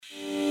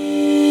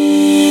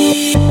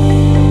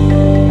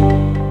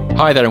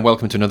Hi there and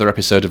welcome to another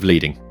episode of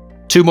Leading.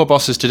 Two more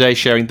bosses today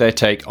sharing their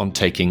take on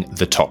taking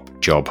the top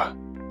job.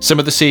 Some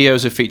of the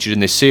CEOs are featured in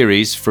this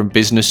series, from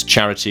business,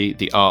 charity,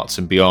 the arts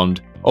and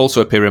beyond, also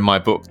appear in my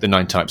book, The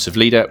 9 Types of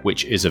Leader,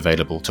 which is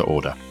available to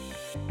order.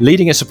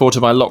 Leading is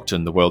supported by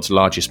Lockton, the world's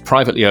largest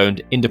privately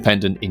owned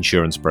independent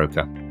insurance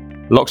broker.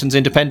 Lockton's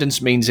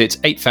independence means its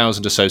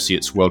 8,000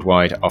 associates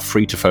worldwide are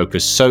free to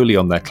focus solely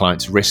on their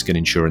clients' risk and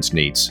insurance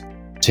needs.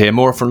 To hear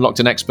more from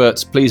Lockton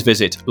experts, please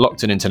visit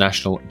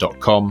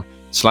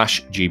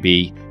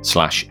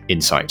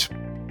locktoninternational.com/GB/insight.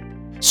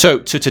 So,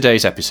 to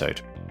today's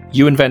episode.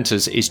 Ewan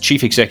Venters is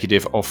Chief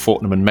Executive of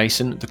Fortnum &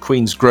 Mason, the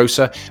Queen's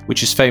grocer,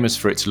 which is famous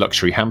for its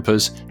luxury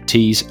hampers,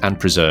 teas and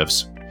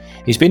preserves.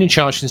 He's been in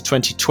charge since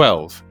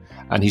 2012,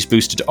 and he's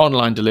boosted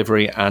online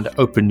delivery and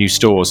opened new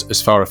stores as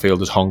far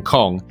afield as Hong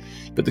Kong,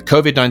 but the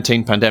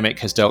COVID-19 pandemic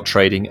has dealt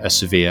trading a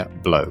severe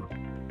blow.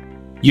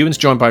 Ewan's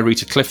joined by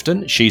Rita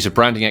Clifton. She's a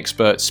branding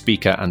expert,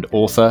 speaker and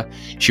author.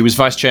 She was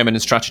Vice Chairman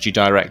and Strategy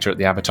Director at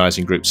the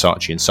advertising group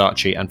Saatchi &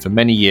 Saatchi, and for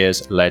many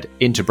years led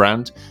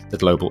Interbrand, the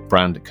global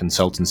brand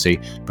consultancy,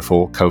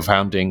 before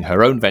co-founding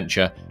her own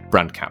venture,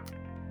 BrandCap.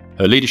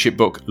 Her leadership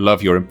book,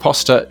 Love Your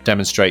Imposter,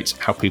 demonstrates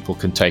how people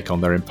can take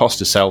on their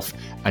imposter self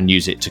and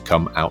use it to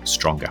come out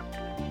stronger.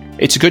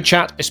 It's a good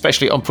chat,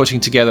 especially on putting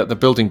together the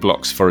building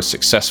blocks for a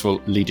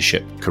successful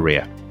leadership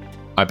career.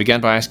 I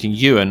began by asking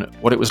Ewan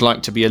what it was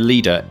like to be a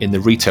leader in the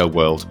retail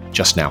world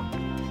just now.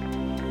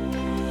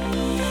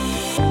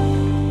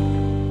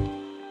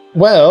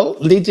 Well,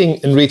 leading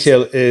in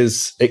retail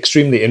is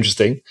extremely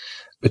interesting.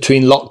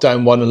 Between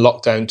lockdown 1 and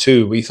lockdown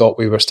 2, we thought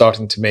we were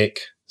starting to make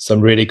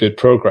some really good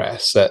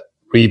progress at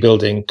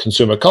rebuilding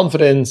consumer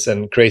confidence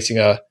and creating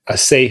a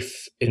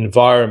safe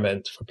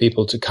environment for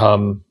people to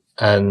come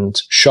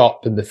and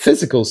shop in the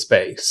physical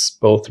space,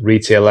 both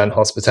retail and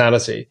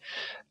hospitality.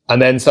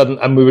 And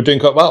we were doing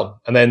quite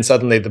well. And then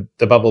suddenly the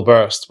bubble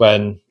burst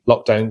when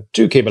lockdown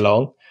 2 came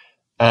along.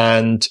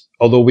 And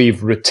although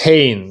we've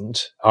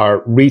retained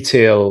our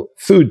retail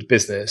food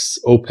business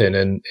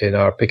open in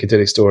our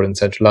Piccadilly store in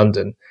central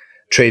London,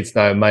 trade's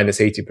now minus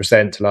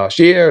 80% to last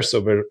year. So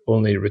we're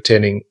only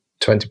retaining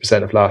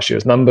 20% of last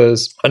year's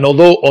numbers. And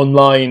although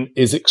online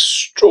is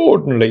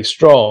extraordinarily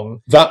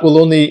strong, that will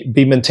only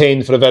be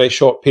maintained for a very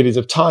short period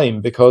of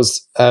time, because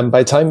by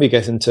the time we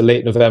get into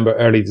late November,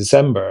 early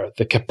December,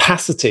 the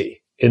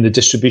capacity in the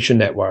distribution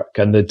network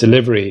and the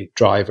delivery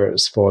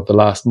drivers for the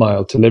last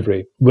mile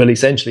delivery will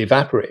essentially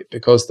evaporate,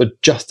 because there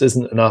just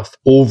isn't enough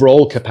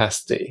overall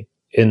capacity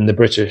in the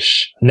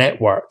British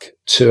network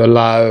to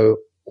allow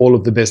all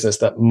of the business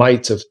that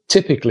might have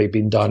typically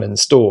been done in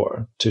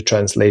store to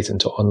translate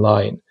into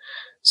online.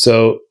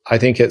 So I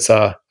think it's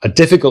a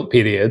difficult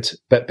period,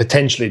 but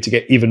potentially to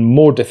get even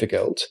more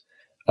difficult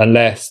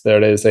unless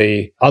there is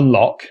a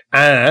unlock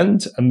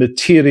and a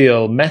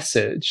material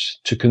message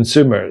to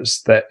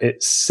consumers that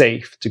it's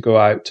safe to go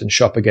out and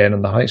shop again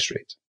on the high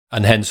street.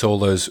 And hence all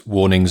those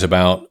warnings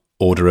about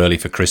order early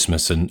for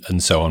Christmas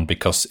and so on,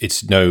 because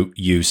it's no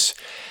use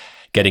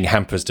getting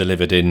hampers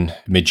delivered in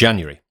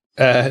mid-January.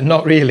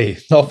 Not really,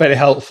 not very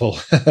helpful,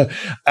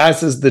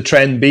 as has the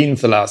trend been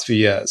for the last few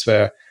years,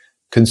 where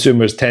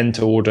consumers tend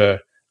to order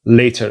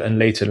later and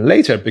later and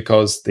later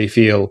because they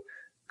feel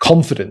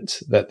confident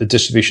that the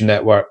distribution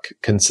network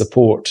can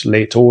support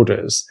late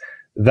orders.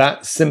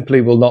 That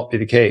simply will not be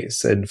the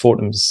case in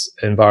Fortnum's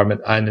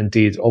environment, and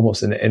indeed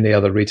almost in any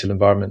other retail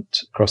environment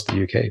across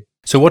the UK.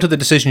 So what are the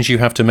decisions you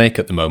have to make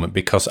at the moment?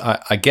 Because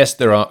I guess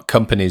there are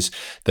companies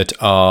that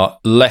are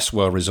less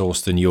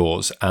well-resourced than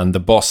yours, and the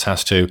boss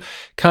has to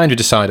kind of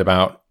decide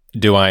about,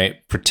 do I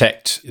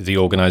protect the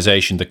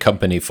organization, the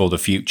company for the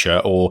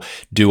future, or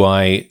do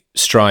I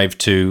strive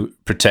to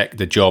protect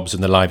the jobs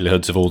and the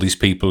livelihoods of all these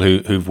people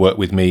who've worked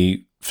with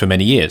me for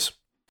many years?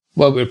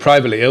 Well, we're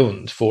privately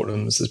owned.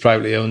 Fortnum's is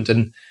privately owned.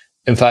 And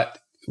in fact,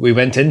 we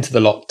went into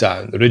the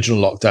original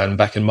lockdown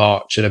back in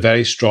March, in a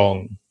very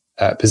strong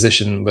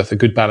position with a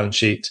good balance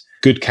sheet,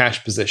 good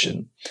cash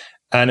position.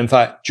 And in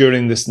fact,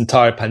 during this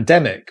entire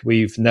pandemic,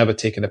 we've never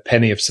taken a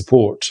penny of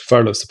support,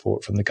 furlough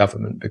support from the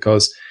government,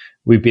 because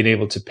we've been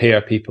able to pay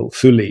our people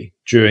fully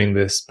during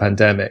this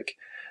pandemic.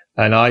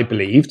 And I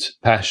believed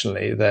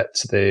passionately that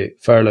the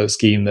furlough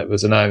scheme that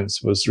was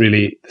announced was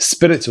really, the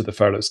spirit of the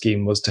furlough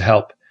scheme was to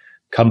help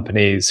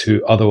companies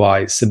who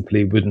otherwise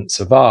simply wouldn't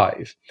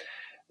survive.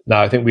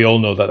 Now, I think we all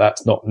know that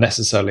that's not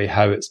necessarily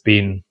how it's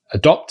been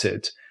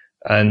adopted.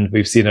 And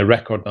we've seen a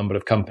record number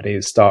of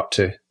companies start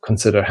to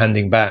consider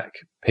handing back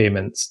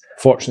payments.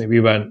 Fortunately, we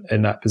weren't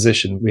in that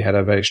position. We had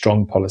a very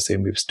strong policy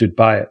and we've stood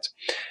by it.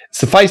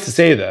 Suffice to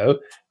say, though,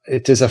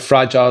 it is a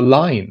fragile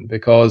line,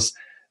 because,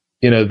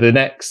 the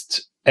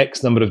next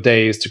X number of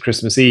days to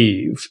Christmas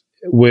Eve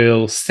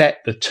will set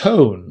the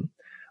tone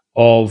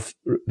of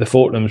the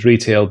Fortnum's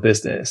retail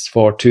business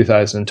for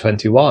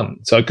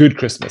 2021. So a good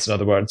Christmas, in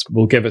other words,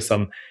 will give us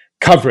some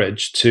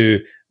coverage to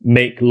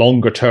make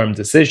longer term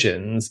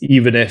decisions,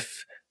 even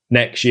if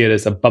next year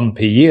is a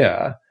bumpy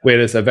year,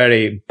 whereas a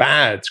very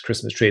bad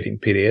Christmas trading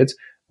period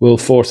will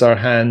force our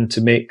hand to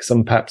make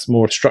some perhaps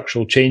more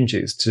structural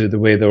changes to the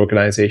way the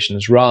organization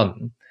is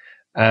run.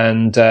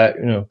 And,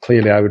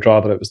 clearly I would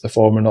rather it was the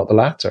former, not the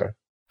latter.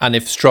 And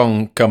if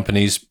strong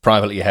companies,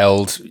 privately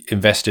held,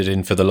 invested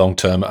in for the long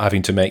term, are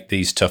having to make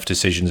these tough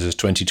decisions as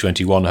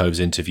 2021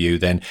 hoves into view,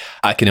 then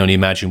I can only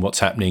imagine what's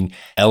happening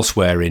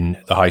elsewhere in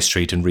the high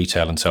street and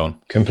retail and so on.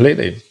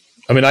 Completely.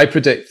 I mean, I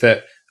predict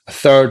that a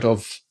third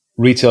of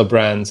retail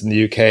brands in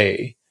the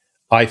UK,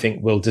 I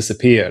think, will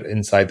disappear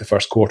inside the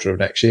first quarter of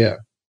next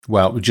year.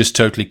 Well, just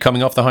totally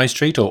coming off the high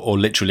street or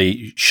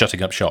literally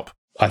shutting up shop?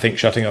 I think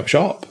shutting up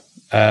shop.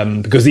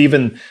 Because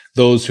even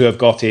those who have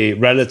got a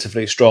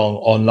relatively strong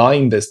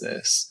online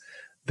business,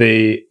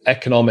 the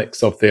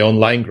economics of the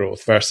online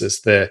growth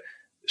versus the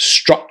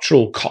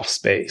structural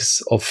cost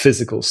base of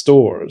physical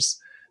stores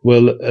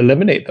will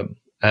eliminate them.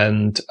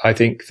 And I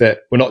think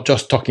that we're not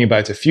just talking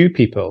about a few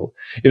people.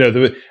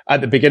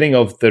 At the beginning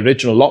of the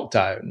original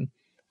lockdown,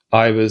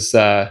 I was,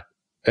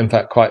 in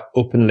fact, quite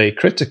openly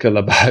critical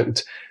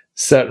about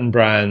certain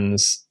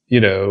brands,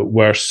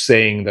 were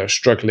saying they're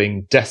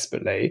struggling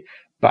desperately,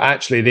 but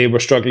actually they were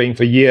struggling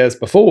for years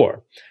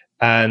before.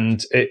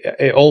 And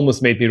it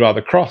almost made me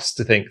rather cross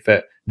to think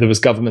that there was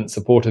government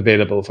support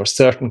available for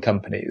certain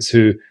companies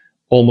who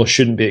almost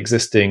shouldn't be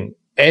existing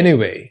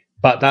anyway.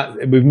 But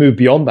that we've moved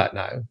beyond that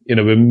now.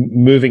 We're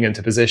moving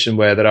into a position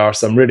where there are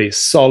some really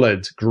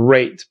solid,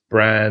 great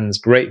brands,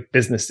 great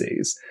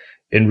businesses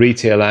in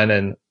retail and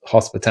in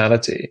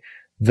hospitality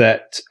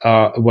that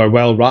were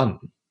well run,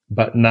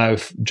 but now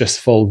just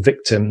fall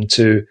victim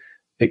to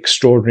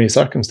extraordinary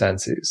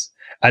circumstances.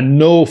 And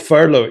no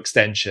furlough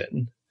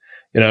extension,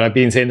 I've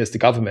been saying this to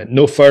government,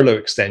 no furlough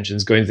extension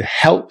is going to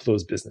help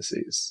those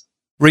businesses.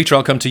 Rita,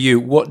 I'll come to you.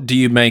 What do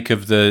you make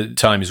of the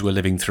times we're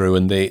living through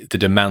and the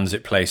demands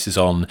it places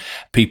on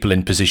people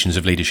in positions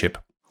of leadership?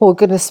 Well,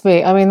 goodness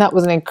me. I mean, that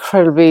was an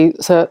incredibly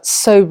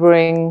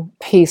sobering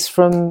piece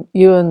from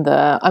Ewan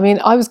there. I mean,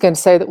 I was going to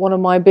say that one of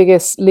my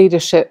biggest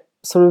leadership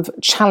sort of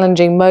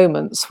challenging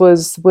moments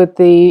was with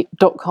the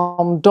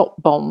dot-com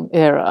dot-bomb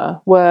era,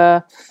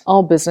 where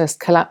our business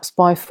collapsed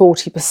by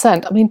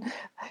 40%. I mean,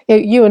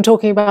 Ewan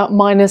talking about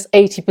minus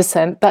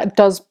 80%, that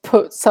does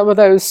put some of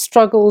those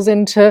struggles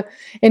into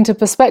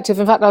perspective.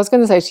 In fact, I was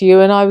going to say to you,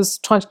 and I was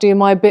trying to do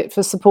my bit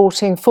for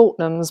supporting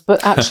Fortnum's,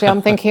 but actually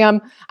I'm thinking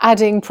I'm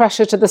adding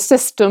pressure to the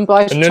system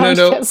by trying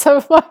to get some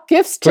of my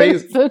gifts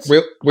delivered.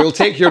 We'll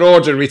take your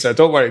order, Rita.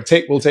 Don't worry.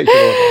 We'll take your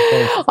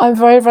order. I'm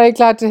very, very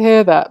glad to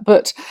hear that.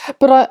 But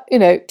I,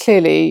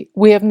 clearly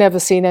we have never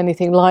seen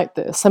anything like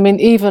this. I mean,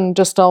 even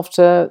just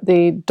after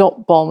the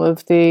dot bomb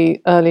of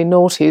the early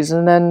noughties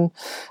and then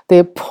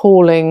the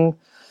appalling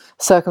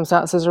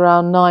circumstances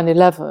around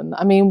 9/11.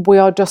 I mean, we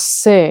are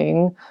just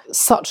seeing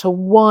such a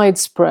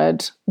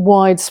widespread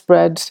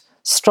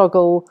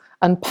struggle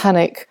and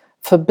panic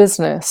for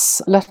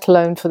business, let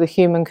alone for the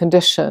human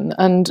condition.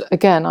 And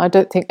again, I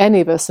don't think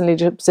any of us in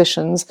leadership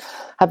positions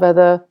have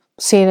ever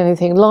seen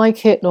anything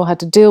like it nor had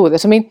to deal with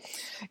it. I mean,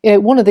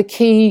 one of the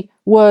key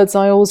words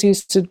I always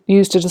used to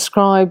use to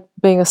describe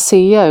being a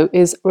CEO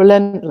is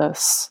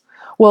relentless.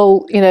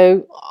 Well,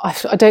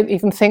 I don't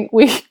even think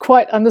we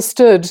quite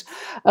understood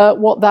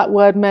what that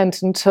word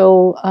meant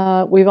until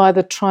we've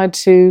either tried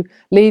to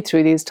lead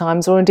through these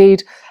times or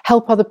indeed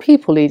help other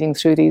people leading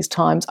through these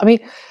times. I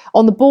mean,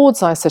 on the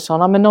boards I sit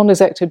on, I'm a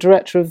non-executive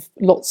director of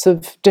lots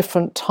of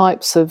different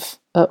types of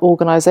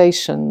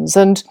organisations.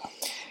 And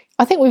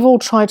I think we've all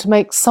tried to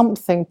make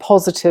something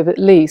positive at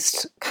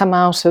least come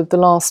out of the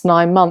last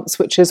 9 months,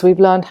 which is we've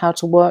learned how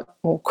to work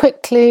more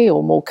quickly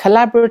or more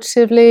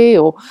collaboratively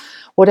or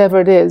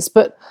whatever it is.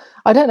 But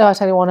I don't know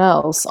about anyone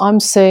else. I'm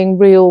seeing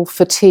real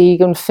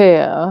fatigue and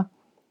fear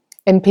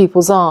in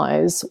people's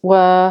eyes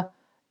where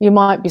you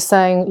might be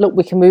saying, look,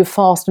 we can move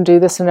fast and do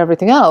this and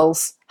everything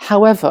else.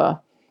 However,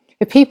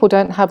 if people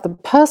don't have the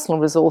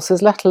personal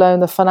resources, let alone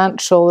the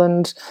financial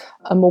and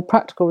more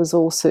practical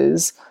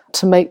resources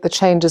to make the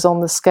changes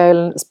on the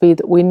scale and speed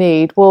that we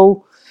need,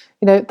 well,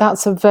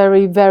 that's a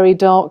very, very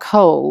dark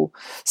hole.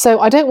 So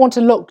I don't want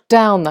to look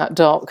down that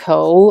dark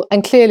hole.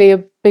 And clearly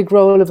a big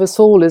role of us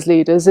all as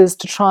leaders is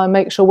to try and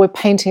make sure we're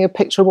painting a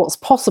picture of what's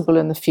possible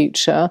in the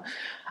future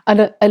and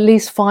at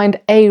least find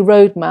a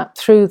roadmap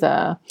through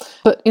there.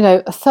 But,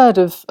 a third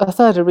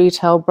of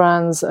retail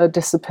brands are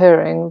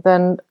disappearing,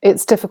 then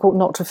it's difficult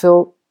not to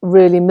feel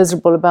really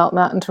miserable about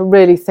that and to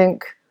really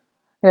think,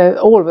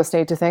 all of us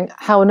need to think,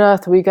 how on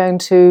earth are we going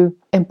to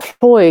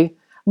employ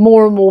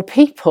more and more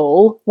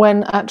people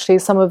when actually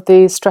some of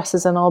the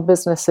stresses in our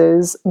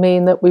businesses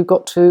mean that we've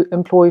got to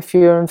employ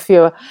fewer and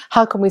fewer?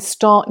 How can we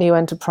start new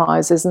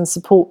enterprises and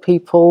support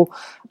people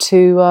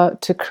to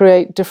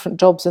create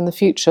different jobs in the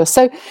future?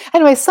 So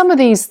anyway, some of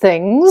these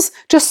things,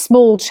 just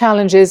small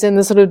challenges in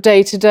the sort of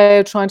day-to-day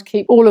of trying to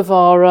keep all of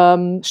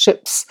our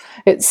ships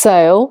at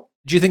sail.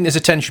 Do you think there's a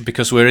tension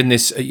because we're in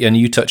this, and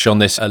you touch on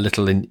this a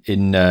little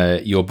in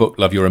your book,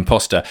 Love Your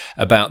Imposter,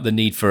 about the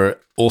need for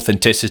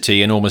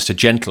authenticity and almost a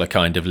gentler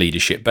kind of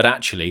leadership, but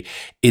actually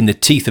in the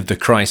teeth of the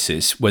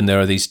crisis, when there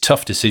are these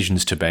tough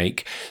decisions to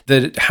make,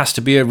 there has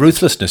to be a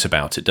ruthlessness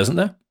about it, doesn't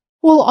there?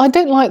 Well, I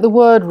don't like the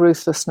word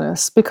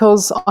ruthlessness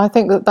because I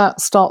think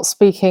that starts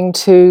speaking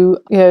to,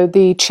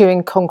 the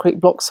chewing concrete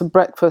blocks of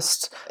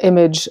breakfast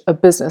image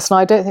of business. And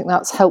I don't think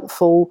that's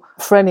helpful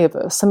for any of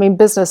us. I mean,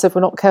 business, if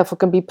we're not careful,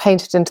 can be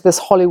painted into this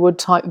Hollywood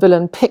type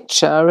villain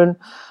picture and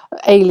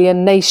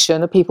alien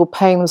nation of people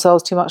paying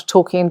themselves too much,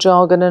 talking in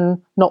jargon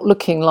and not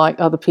looking like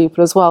other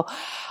people as well.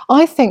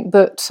 I think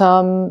that,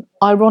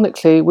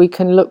 ironically, we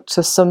can look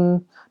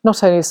to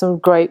not only some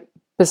great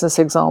business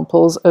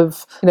examples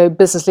of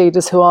business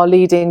leaders who are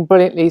leading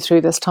brilliantly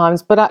through this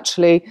times, but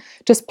actually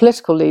just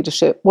political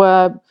leadership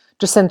where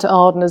Jacinta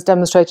Ardern has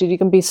demonstrated you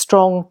can be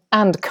strong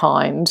and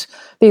kind.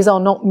 These are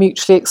not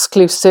mutually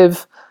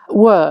exclusive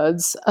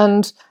words.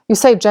 And you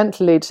say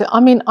gentle leadership. I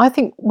mean, I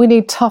think we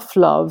need tough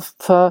love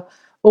for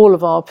all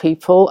of our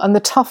people, and the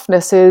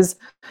toughness is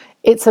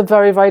it's a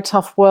very, very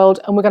tough world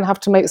and we're going to have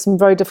to make some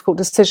very difficult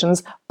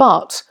decisions,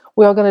 but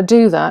we are going to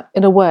do that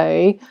in a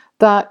way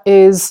that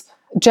is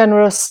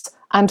generous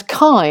and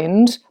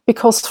kind,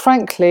 because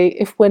frankly,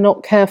 if we're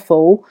not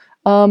careful,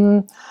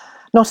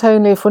 not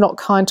only if we're not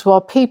kind to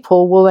our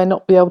people, will they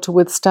not be able to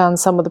withstand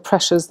some of the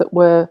pressures that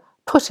we're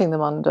putting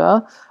them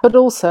under, but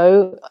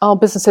also our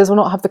businesses will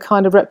not have the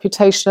kind of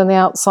reputation in the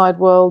outside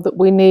world that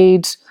we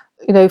need,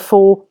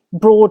 for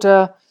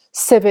broader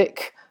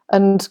civic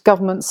and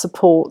government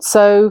support.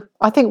 So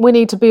I think we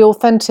need to be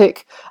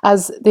authentic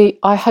as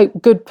I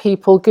hope, good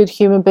people, good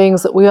human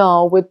beings that we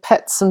are, with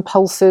pets and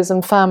pulses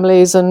and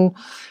families and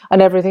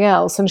everything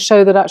else, and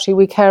show that actually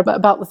we care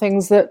about the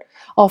things that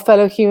our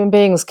fellow human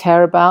beings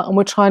care about, and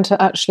we're trying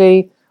to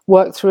actually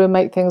work through and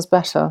make things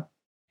better.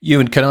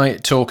 Ewan, can I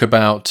talk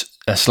about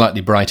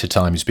slightly brighter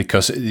times?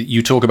 Because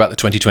you talk about the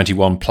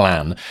 2021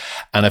 plan,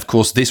 and of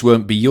course this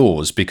won't be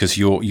yours because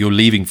you're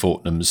leaving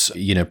Fortnum's,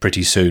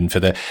 pretty soon for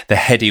the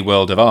heady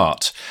world of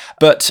art.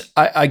 But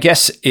I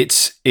guess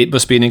it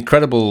must be an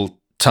incredible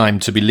time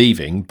to be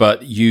leaving,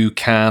 but you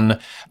can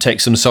take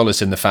some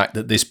solace in the fact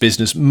that this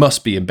business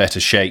must be in better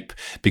shape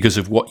because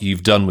of what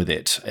you've done with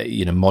it,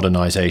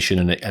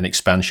 modernization and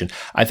expansion.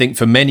 I think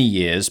for many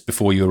years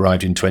before you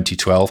arrived in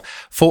 2012,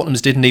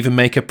 Fortnum's didn't even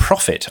make a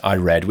profit, I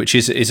read, which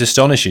is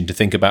astonishing to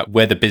think about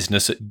where the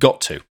business got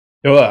to.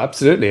 Oh,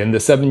 absolutely. In the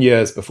 7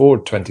 years before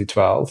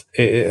 2012,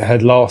 it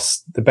had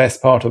lost the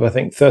best part of, I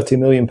think, £30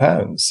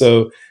 million.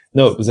 So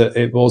no,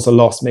 it was a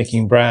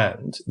loss-making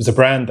brand. It was a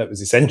brand that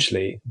was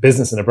essentially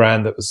business, and a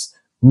brand that was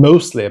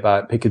mostly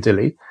about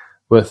Piccadilly,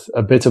 with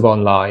a bit of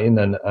online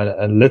and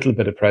a little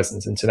bit of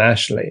presence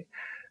internationally.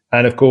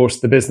 And of course,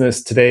 the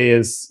business today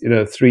is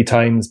 3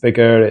 times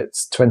bigger.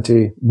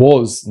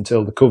 Was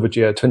until the COVID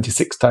year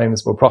 26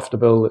 times more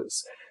profitable.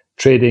 It's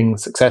trading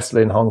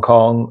successfully in Hong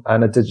Kong,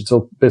 and a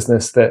digital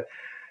business that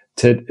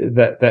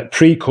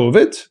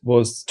pre-COVID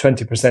was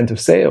 20% of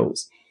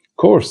sales.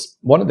 Of course,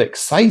 one of the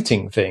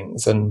exciting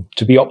things, and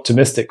to be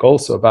optimistic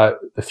also about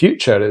the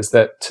future, is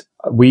that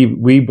we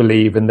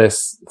believe in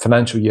this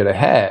financial year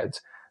ahead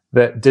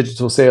that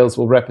digital sales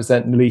will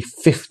represent nearly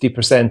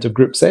 50% of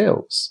group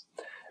sales.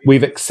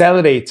 We've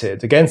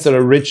accelerated against our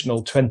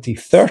original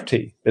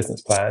 2030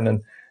 business plan,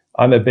 and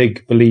I'm a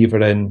big believer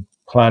in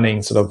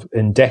planning sort of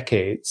in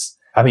decades.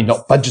 I mean,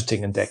 not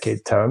budgeting in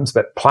decade terms,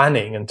 but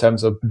planning in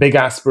terms of big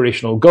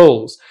aspirational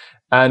goals.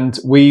 And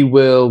we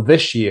will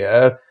this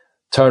year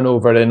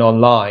turnover in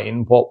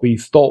online what we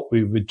thought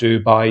we would do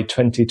by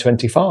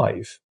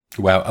 2025.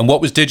 Wow. And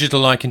what was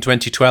digital like in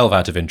 2012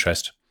 out of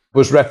interest?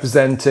 Was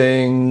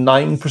representing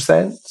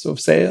 9% of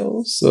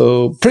sales.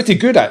 So pretty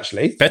good,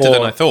 actually. Better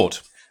than I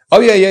thought.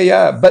 Oh,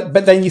 yeah.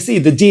 But then you see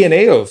the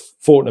DNA of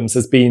Fortnum's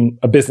has been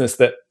a business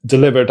that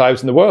delivered out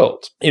in the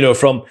world,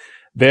 from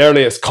the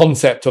earliest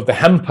concept of the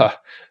hamper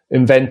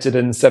invented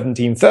in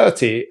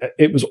 1730,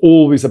 it was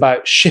always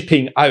about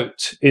shipping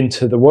out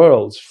into the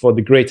world for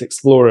the great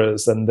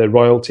explorers and the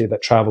royalty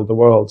that traveled the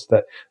world,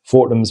 that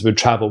Fortnum's would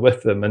travel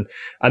with them.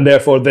 And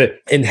therefore, the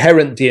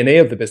inherent DNA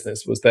of the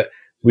business was that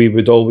we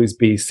would always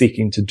be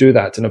seeking to do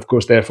that. And of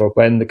course, therefore,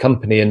 when the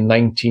company in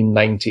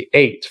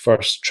 1998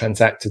 first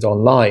transacted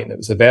online, it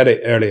was a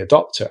very early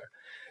adopter.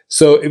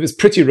 So it was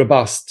pretty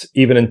robust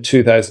even in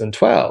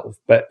 2012,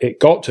 but it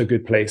got to a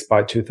good place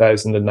by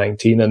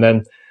 2019. And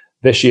then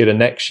this year and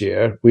next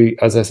year,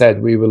 as I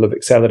said, we will have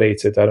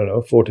accelerated,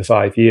 4 to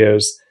 5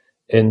 years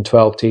in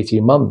 12 to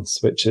 18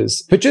 months, which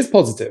is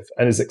positive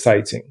and is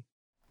exciting.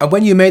 And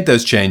when you made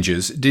those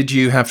changes, did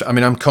you have to,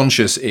 I'm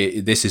conscious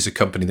this is a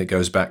company that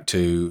goes back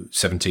to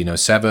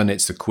 1707.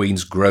 It's the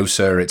Queen's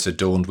grocer. It's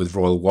adorned with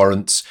royal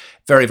warrants.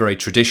 Very, very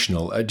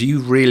traditional. Do you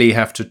really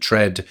have to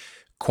tread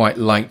quite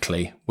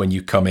lightly when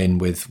you come in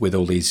with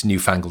all these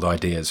newfangled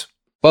ideas?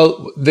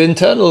 Well, the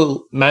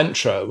internal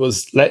mantra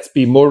was, let's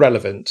be more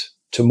relevant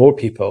to more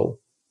people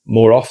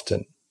more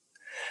often.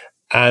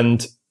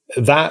 And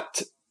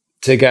that,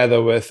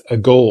 together with a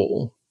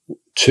goal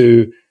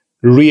to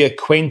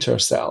reacquaint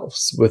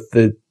ourselves with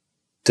the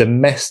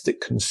domestic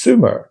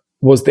consumer,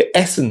 was the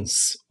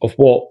essence of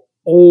what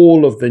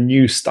all of the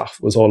new stuff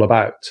was all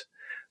about.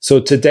 So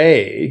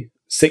today,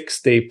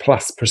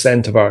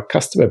 60+% of our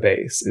customer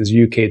base is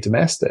UK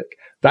domestic.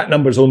 That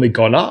number's only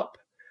gone up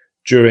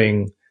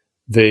during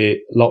the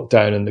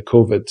lockdown and the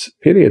COVID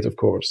period, of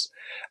course.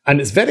 And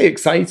it's very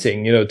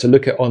exciting, to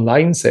look at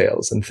online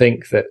sales and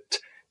think that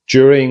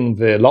during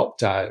the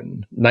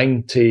lockdown,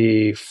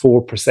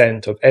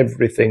 94% of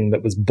everything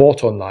that was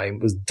bought online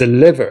was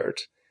delivered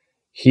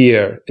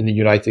here in the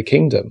United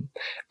Kingdom.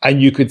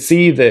 And you could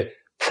see the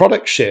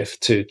product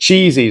shift to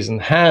cheeses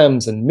and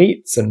hams and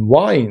meats and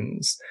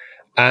wines.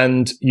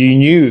 And you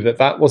knew that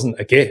that wasn't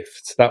a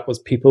gift. That was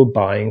people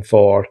buying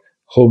for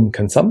home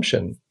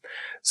consumption.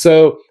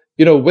 So,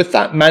 with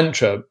that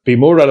mantra, be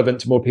more relevant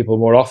to more people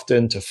more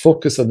often, to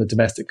focus on the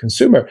domestic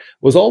consumer,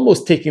 was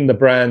almost taking the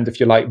brand, if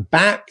you like,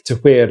 back to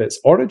where its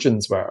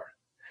origins were.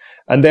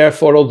 And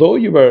therefore, although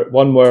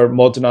were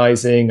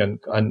modernizing and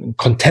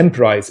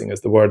contemporizing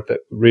is the word that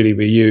really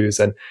we use,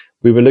 and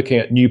we were looking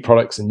at new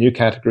products and new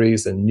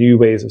categories and new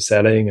ways of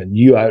selling and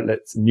new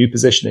outlets and new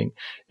positioning,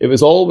 it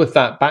was all with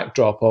that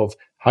backdrop of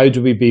how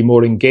do we be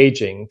more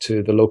engaging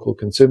to the local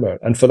consumer?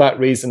 And for that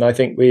reason, I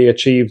think we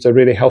achieved a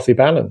really healthy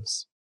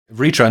balance.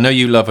 Rita, I know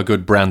you love a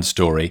good brand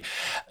story,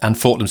 and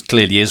Fortnum's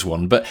clearly is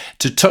one, but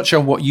to touch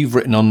on what you've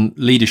written on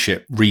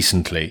leadership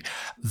recently,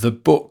 the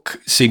book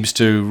seems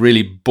to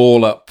really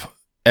ball up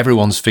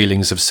everyone's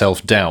feelings of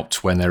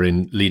self-doubt when they're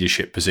in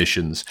leadership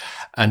positions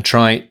and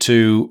try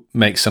to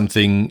make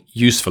something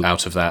useful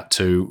out of that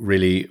to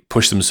really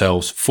push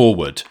themselves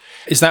forward.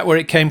 Is that where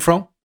it came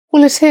from?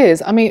 Well, it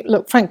is. I mean,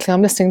 look, frankly,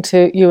 I'm listening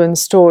to Ewan's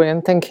story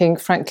and thinking,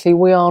 frankly,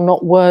 we are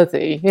not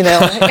worthy,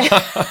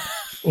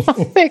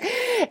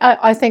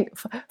 I think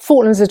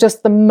Fortnum's is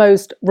just the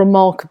most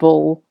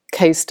remarkable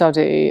case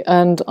study,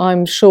 and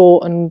I'm sure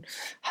and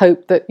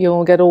hope that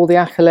you'll get all the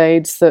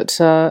accolades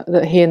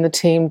that he and the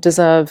team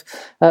deserve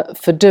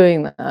for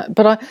doing that.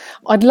 But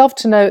I'd love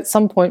to know at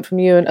some point from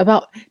you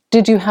about,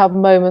 did you have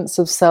moments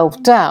of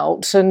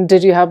self-doubt, and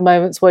did you have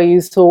moments where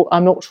you thought,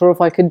 I'm not sure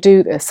if I could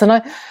do this?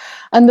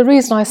 And the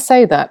reason I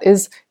say that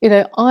is,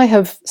 I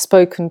have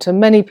spoken to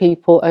many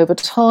people over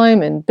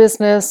time in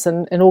business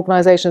and in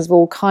organisations of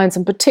all kinds,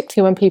 and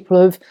particularly when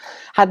people have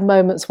had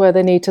moments where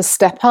they need to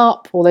step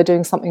up or they're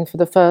doing something for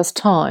the first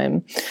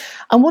time.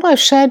 And what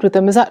I've shared with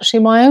them is actually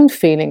my own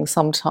feelings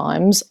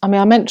sometimes. I mean,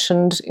 I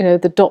mentioned,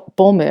 the dot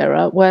bomb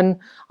era when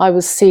I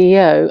was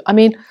CEO. I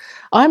mean,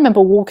 I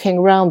remember walking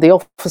around the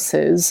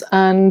offices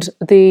and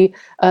the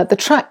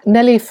track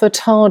Nelly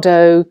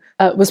Furtado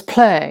was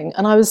playing,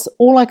 and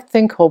all I could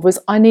think of was,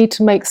 I need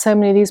to make so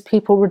many of these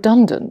people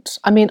redundant.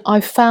 I mean, I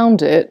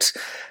found it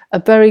a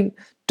very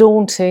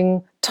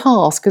daunting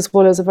task, as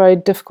well as a very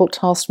difficult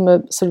task from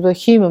a sort of a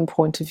human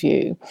point of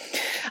view.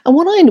 And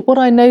what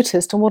I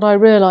noticed and what I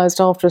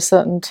realised after a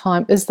certain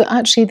time is that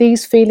actually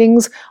these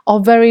feelings are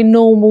very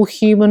normal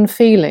human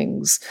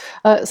feelings.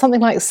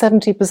 Something like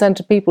 70%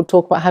 of people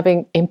talk about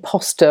having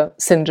imposter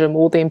syndrome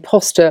or the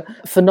imposter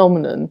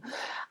phenomenon.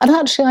 And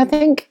actually, I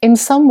think in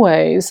some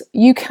ways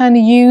you can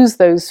use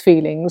those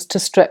feelings to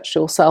stretch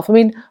yourself. I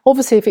mean,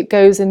 obviously, if it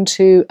goes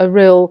into a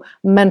real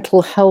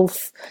mental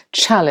health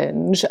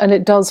challenge, and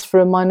it does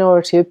for a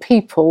minority of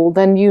people,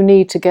 then you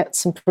need to get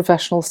some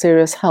professional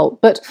serious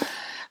help. But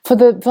for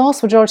the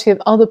vast majority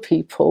of other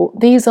people,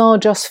 these are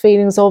just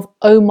feelings of,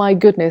 oh my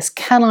goodness,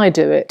 can I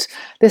do it?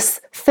 This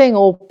thing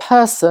or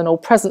person or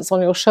presence on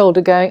your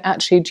shoulder going,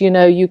 actually, do you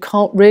know you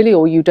can't really,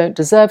 or you don't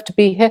deserve to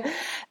be here?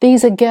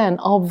 These, again,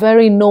 are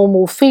very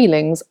normal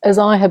feelings, as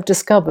I have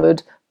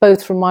discovered,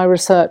 both from my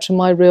research and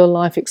my real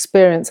life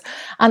experience.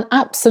 And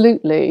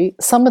absolutely,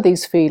 some of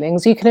these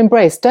feelings you can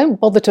embrace.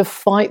 Don't bother to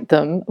fight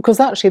them, because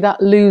actually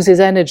that loses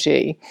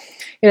energy.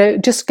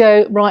 Just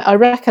go, right, I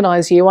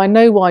recognise you, I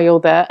know why you're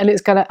there, and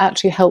it's going to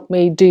actually help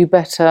me do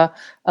better,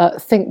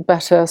 think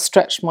better,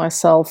 stretch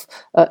myself,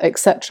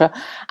 etc.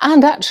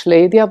 And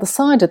actually, the other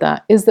side of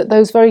that is that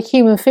those very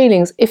human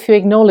feelings, if you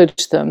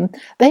acknowledge them,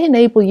 they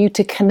enable you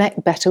to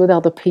connect better with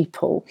other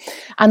people.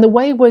 And the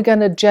way we're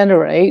going to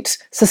generate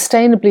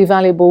sustainably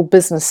valuable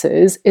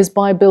businesses is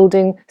by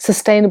building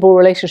sustainable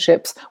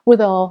relationships with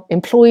our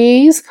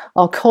employees,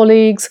 our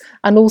colleagues,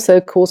 and also,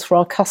 of course, for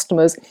our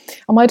customers.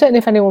 And I don't know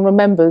if anyone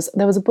remembers,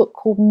 there was a book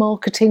called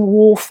Marketing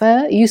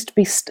Warfare. It used to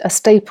be a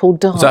staple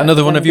diet. Was that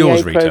another one of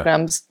yours, Rita?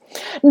 Programs.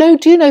 No,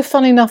 do you know,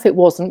 funny enough, it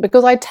wasn't,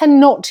 because I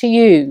tend not to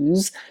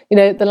use,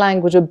 the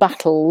language of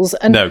battles.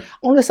 And no.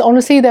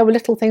 honestly, there were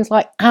little things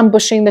like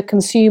ambushing the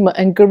consumer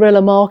and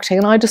guerrilla marketing.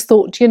 And I just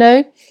thought,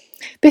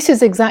 this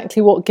is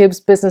exactly what gives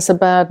business a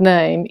bad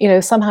name,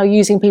 somehow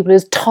using people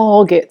as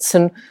targets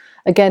and,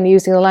 again,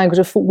 using the language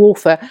of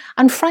warfare.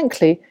 And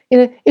frankly,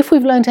 if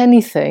we've learned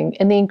anything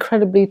in the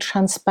incredibly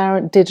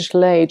transparent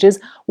digital age, is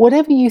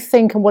whatever you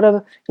think and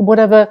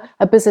whatever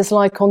a business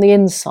like on the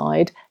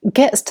inside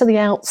gets to the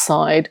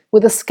outside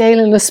with a scale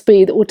and a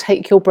speed that will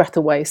take your breath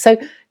away. So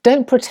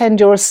don't pretend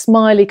you're a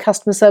smiley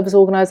customer service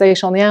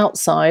organisation on the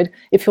outside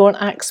if you're an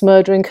axe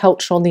murdering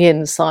culture on the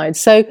inside.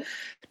 So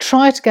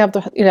try to have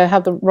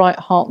the right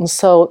heart and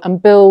soul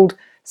and build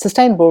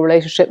sustainable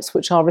relationships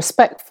which are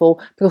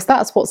respectful, because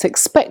that's what's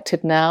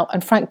expected now,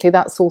 and frankly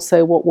that's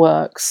also what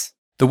works.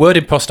 The word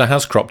imposter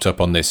has cropped up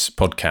on this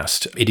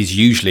podcast. It is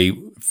usually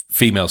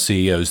female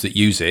CEOs that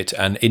use it.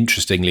 And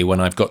interestingly,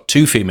 when I've got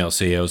two female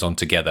CEOs on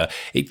together,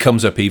 it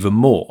comes up even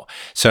more.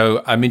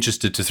 So I'm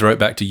interested to throw it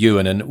back to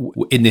Ewan. And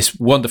in this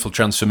wonderful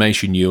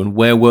transformation, Ewan,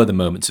 where were the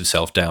moments of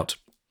self-doubt?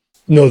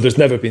 No, there's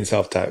never been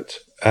self-doubt.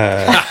 No.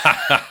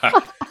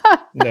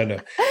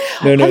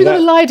 Have you got a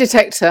lie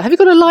detector? Have you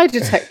got a lie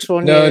detector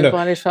on you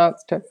by any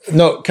chance?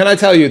 No, can I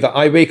tell you that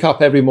I wake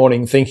up every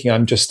morning thinking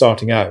I'm just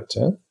starting out?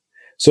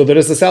 So there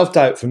is a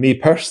self-doubt for me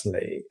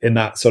personally in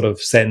that sort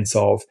of sense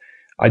of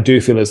I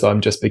do feel as though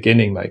I'm just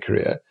beginning my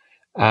career.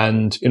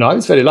 And, I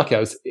was very lucky. I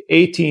was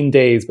 18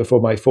 days before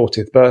my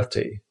 40th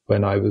birthday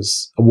when I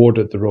was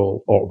awarded the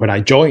role, or when I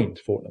joined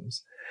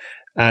Fortnum's.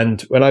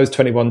 And when I was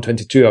 21,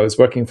 22, I was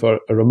working for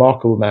a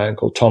remarkable man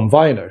called Tom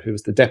Viner, who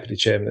was the deputy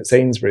chairman at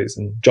Sainsbury's,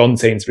 and John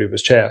Sainsbury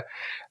was chair.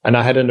 And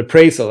I had an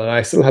appraisal, and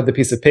I still had the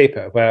piece of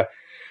paper where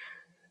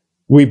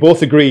we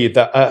both agreed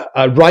that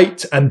a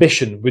right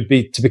ambition would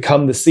be to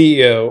become the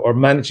CEO or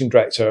managing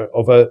director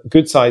of a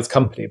good-sized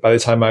company by the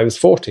time I was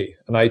 40.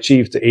 And I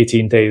achieved it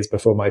 18 days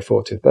before my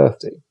 40th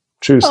birthday.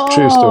 True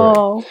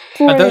story.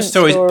 And those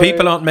stories,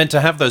 people aren't meant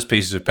to have those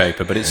pieces of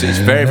paper, but it's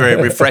very, very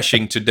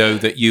refreshing to know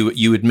that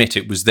you admit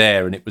it was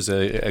there and it was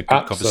a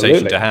good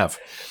conversation to have.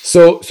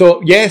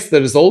 So yes,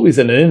 there is always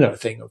an inner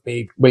thing of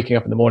me waking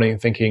up in the morning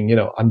and thinking,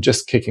 I'm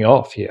just kicking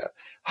off here.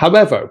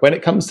 However, when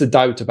it comes to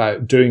doubt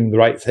about doing the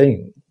right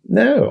thing,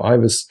 no,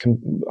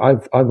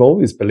 I've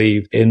always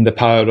believed in the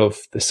power of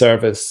the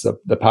service,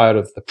 the power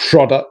of the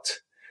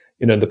product,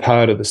 the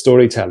power of the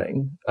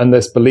storytelling, and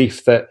this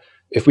belief that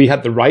if we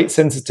had the right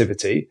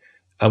sensitivity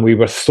and we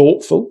were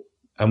thoughtful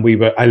and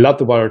I love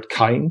the word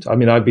kind. I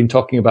mean, I've been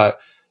talking about,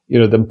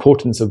 the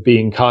importance of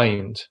being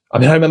kind. I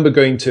mean, I remember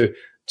going to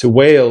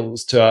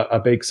Wales to a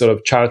big sort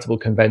of charitable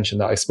convention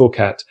that I spoke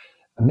at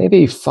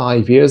maybe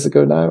 5 years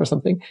ago now or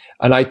something.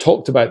 And I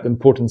talked about the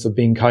importance of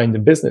being kind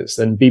in business.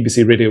 And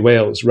BBC Radio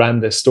Wales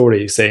ran this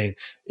story saying,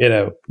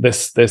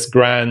 this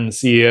grand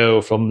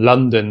CEO from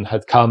London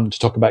had come to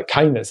talk about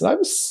kindness. And I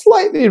was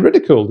slightly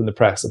ridiculed in the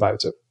press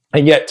about it.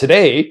 And yet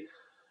today,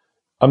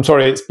 I'm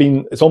sorry,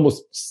 it's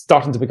almost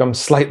starting to become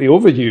slightly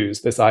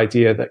overused, this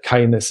idea that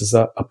kindness is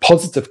a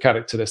positive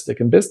characteristic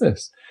in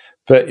business.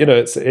 But,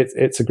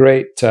 it's a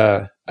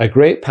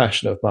great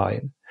passion of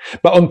mine.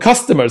 But on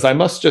customers, I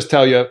must just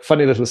tell you a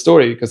funny little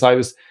story, because I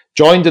was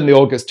joined in the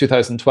August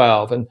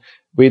 2012, and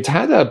we'd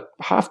had a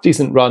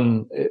half-decent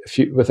run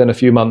within a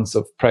few months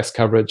of press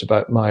coverage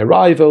about my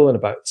arrival and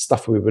about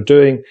stuff we were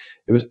doing.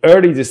 It was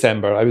early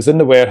December. I was in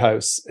the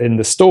warehouse, in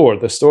the store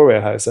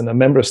warehouse, and a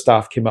member of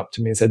staff came up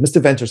to me and said, "Mr.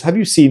 Venters, have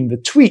you seen the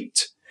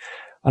tweet?"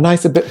 And I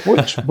said, "But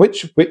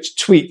which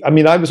tweet?" I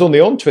mean, I was only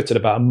on Twitter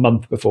about a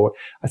month before.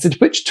 I said,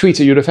 "Which tweet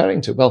are you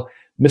referring to?" "Well,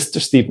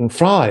 Mr. Stephen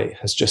Fry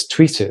has just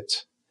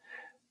tweeted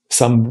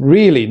some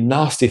really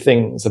nasty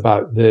things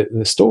about the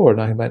store."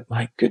 And I went,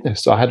 my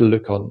goodness. So I had a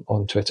look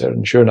on Twitter,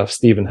 and sure enough,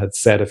 Stephen had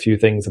said a few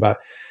things about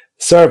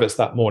service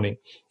that morning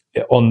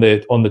on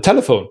the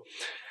telephone.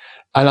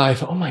 And I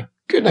thought, oh my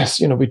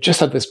goodness, we just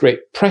had this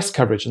great press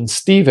coverage. And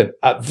Stephen,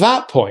 at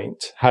that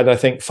point, had, I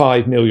think,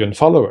 5 million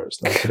followers.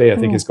 Now today, I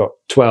think he's got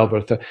 12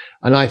 or 13.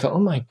 And I thought, oh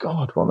my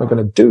God, what am I going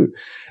to do?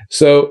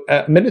 So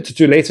a minute or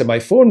two later, my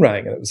phone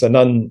rang, and it was a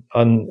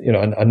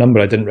number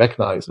I didn't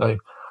recognize.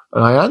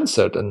 And I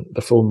answered, and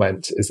the phone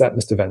went, "Is that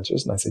Mr.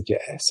 Venters?" And I said,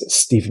 "Yes, it's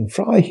Stephen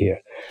Fry here.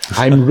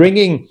 I'm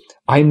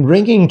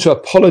ringing to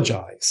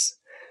apologize."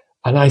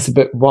 And I said,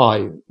 "But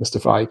why,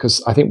 Mr. Fry?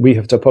 Because I think we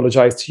have to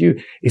apologize to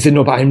you." He said,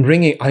 "No, but I'm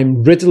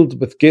riddled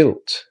with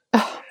guilt.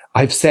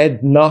 I've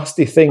said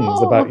nasty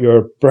things about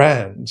your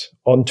brand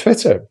on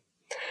Twitter."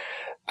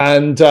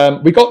 And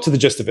we got to the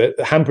gist of it.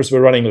 The hampers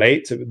were running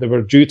late. They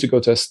were due to go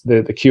to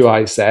the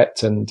QI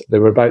set, and they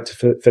were about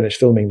to finish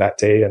filming that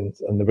day, and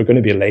they were going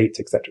to be late,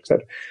 etc.,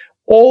 etc.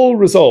 All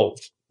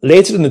resolved.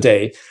 Later in the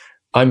day,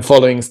 I'm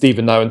following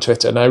Stephen now on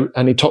Twitter,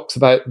 and he talks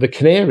about the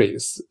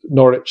Canaries,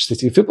 Norwich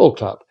City Football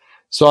Club.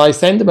 So I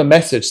send him a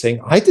message saying,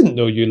 "I didn't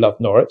know you loved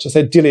Norwich." I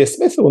said, "Delia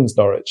Smith owns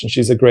Norwich, and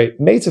she's a great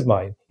mate of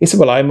mine." He said,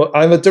 "Well,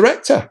 I'm a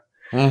director."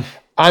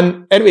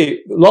 And anyway,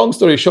 long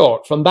story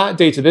short, from that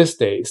day to this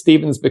day,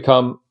 Stephen's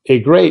become a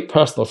great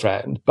personal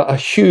friend, but a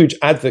huge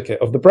advocate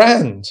of the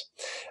brand.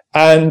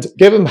 And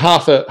give him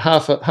half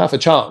a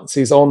chance,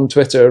 he's on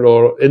Twitter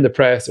or in the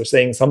press or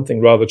saying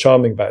something rather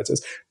charming about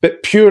us,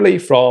 but purely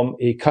from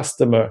a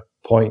customer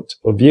point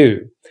of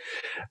view.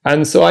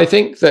 And so I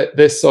think that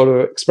this sort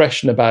of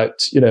expression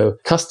about,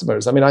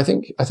 customers, I mean, I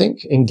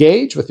think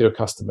engage with your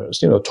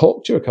customers,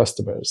 talk to your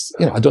customers.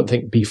 I don't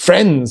think be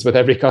friends with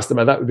every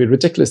customer. That would be a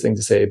ridiculous thing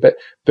to say. But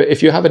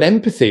if you have an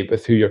empathy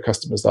with who your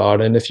customers are,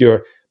 and if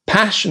you're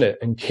passionate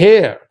and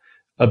care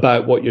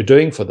about what you're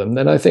doing for them,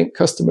 then I think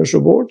customers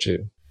reward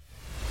you.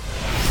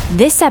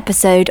 This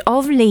episode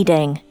of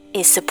Leading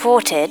is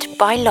supported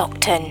by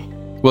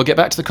Lockton. We'll get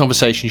back to the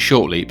conversation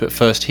shortly, but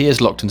first,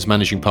 here's Lockton's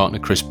managing partner,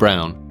 Chris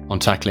Brown, on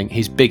tackling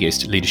his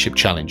biggest leadership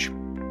challenge.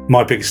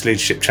 My biggest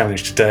leadership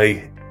challenge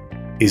today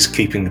is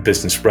keeping the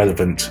business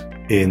relevant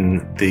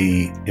in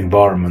the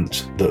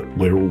environment that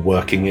we're all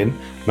working in,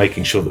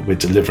 making sure that we're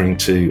delivering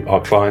to our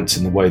clients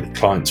in the way that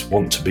clients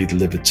want to be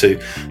delivered to,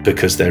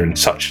 because they're in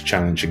such a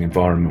challenging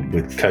environment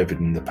with COVID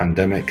and the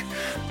pandemic.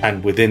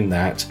 And within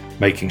that,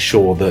 making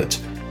sure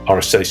that our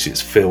associates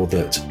feel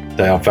that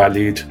they are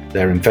valued,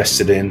 they're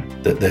invested in,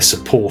 that they're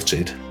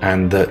supported,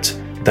 and that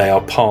they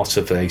are part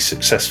of a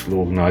successful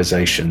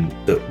organisation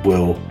that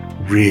will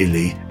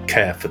really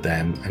care for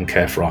them and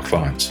care for our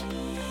clients.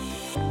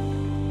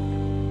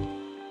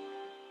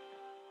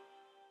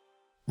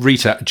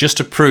 Rita, just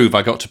to prove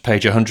I got to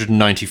page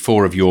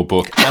 194 of your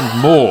book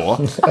and more,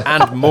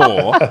 and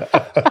more.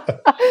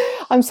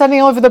 I'm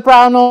sending over the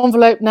brown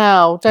envelope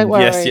now. Don't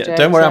worry. Yes, yeah, James.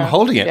 don't worry. I'm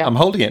holding it. Yeah. I'm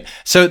holding it.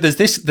 So there's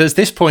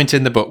this point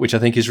in the book which I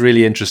think is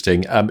really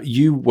interesting.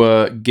 You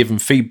were given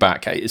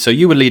feedback. So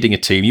you were leading a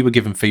team. You were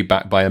given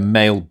feedback by a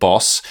male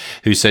boss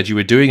who said you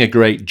were doing a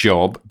great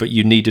job, but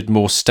you needed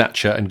more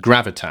stature and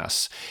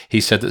gravitas. He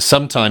said that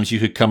sometimes you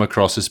could come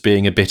across as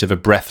being a bit of a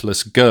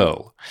breathless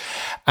girl.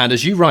 And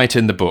as you write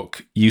in the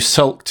book, you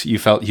sulked, you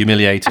felt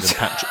humiliated and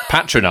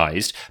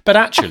patronised, but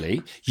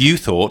actually you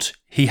thought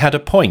he had a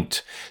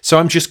point. So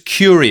I'm just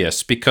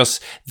curious, because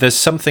there's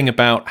something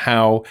about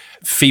how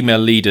female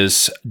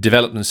leaders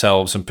develop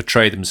themselves and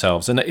portray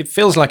themselves, and it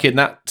feels like in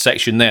that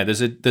section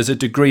there's a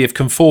degree of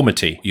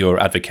conformity you're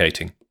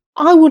advocating.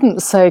 I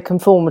wouldn't say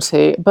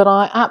conformity, but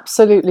I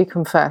absolutely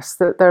confess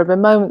that there have been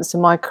moments in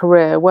my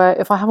career where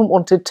if I haven't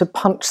wanted to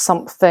punch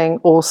something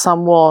or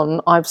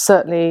someone, I've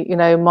certainly,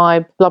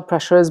 my blood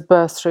pressure has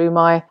burst through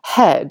my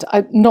head.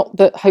 Not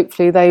that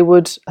hopefully they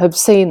would have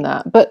seen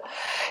that, but,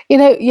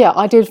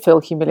 I did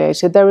feel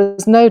humiliated. There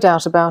is no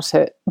doubt about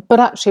it. But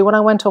actually, when I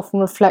went off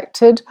and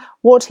reflected,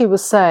 what he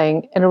was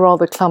saying in a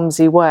rather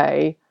clumsy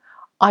way,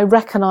 I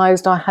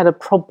recognised I had a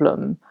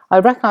problem. I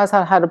recognised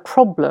I had a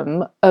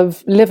problem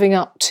of living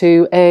up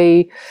to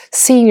a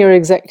senior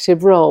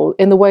executive role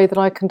in the way that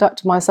I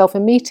conducted myself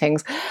in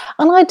meetings.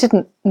 And I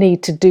didn't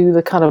need to do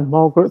the kind of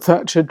Margaret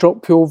Thatcher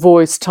drop your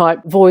voice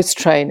type voice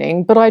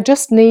training, but I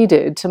just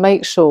needed to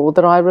make sure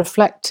that I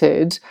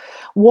reflected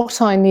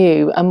what I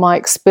knew and my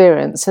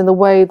experience in the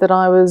way that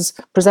I was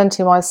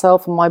presenting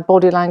myself and my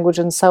body language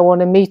and so on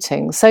in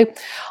meetings. So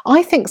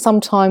I think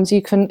sometimes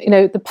you can,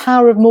 the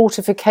power of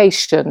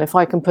mortification, if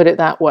I can put it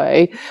that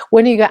way,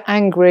 when you get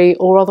angry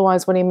or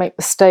otherwise when you make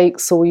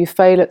mistakes or you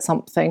fail at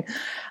something,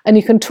 and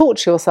you can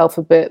torture yourself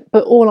a bit,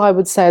 but all I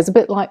would say is a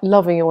bit like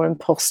loving your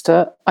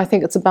imposter. I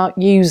think it's about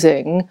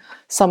using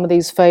some of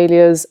these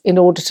failures in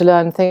order to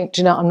learn and think,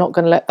 I'm not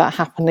going to let that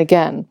happen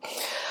again.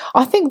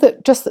 I think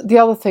that just the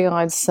other thing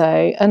I'd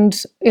say,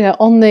 and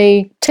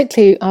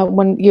particularly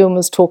when Ewan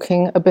was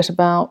talking a bit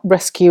about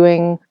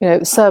rescuing,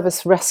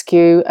 service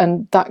rescue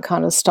and that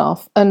kind of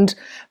stuff, and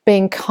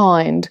being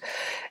kind.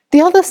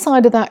 The other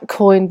side of that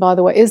coin, by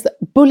the way, is that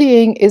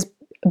bullying is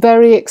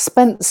very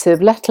expensive,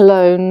 let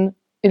alone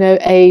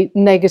a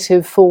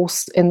negative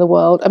force in the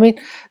world. I mean,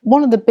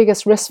 one of the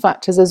biggest risk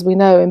factors, as we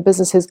know, in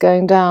businesses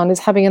going down is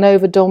having an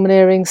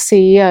over-domineering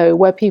CEO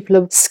where people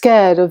are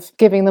scared of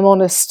giving them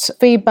honest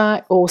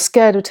feedback or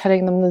scared of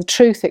telling them the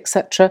truth,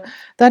 etc.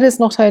 That is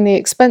not only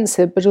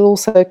expensive, but it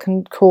also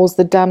can cause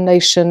the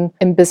damnation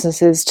in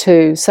businesses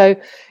too. So,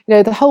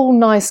 the whole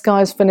nice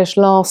guys finish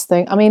last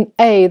thing, I mean,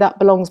 A, that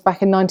belongs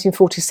back in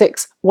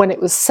 1946 when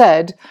it was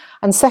said,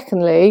 and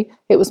secondly,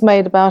 it was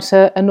made about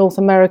a North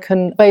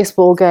American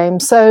baseball game.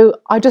 So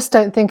I just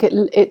don't think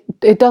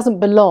it doesn't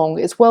belong.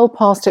 It's well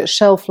past its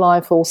shelf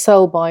life or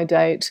sell-by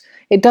date.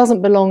 It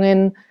doesn't belong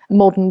in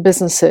modern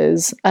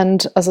businesses.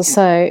 And as I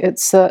say,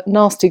 it's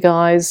nasty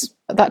guys.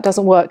 That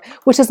doesn't work,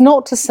 which is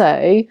not to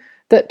say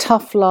that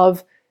tough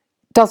love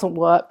doesn't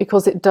work,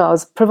 because it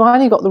does,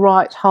 providing you've got the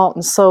right heart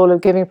and soul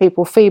of giving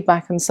people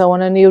feedback and so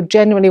on, and you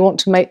genuinely want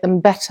to make them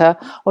better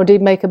or indeed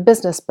make a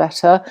business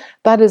better.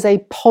 That is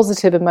a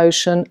positive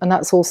emotion, and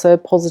that's also a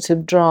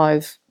positive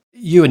drive.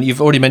 Ewan, you've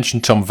already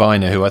mentioned Tom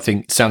Viner, who I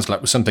think sounds like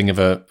was something of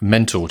a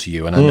mentor to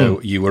you. And I know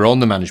you were on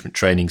the management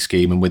training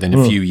scheme, and within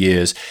a few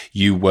years,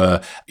 you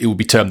were, it would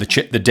be termed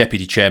the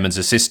deputy chairman's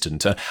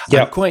assistant.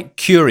 I'm quite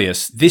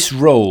curious. This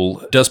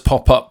role does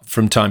pop up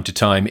from time to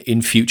time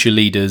in future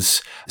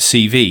leaders'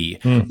 CV.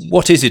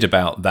 What is it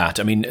about that?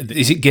 I mean,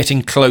 is it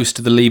getting close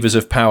to the levers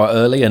of power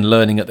early and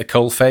learning at the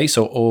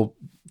coalface, or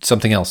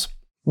something else?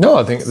 No,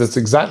 I think that's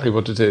exactly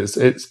what it is.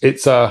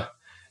 It's a...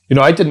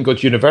 I didn't go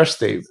to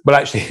university, but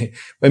actually,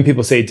 when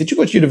people say, "Did you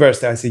go to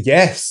university?" I say,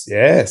 "Yes.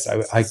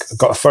 I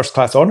got a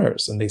first-class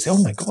honours." And they say,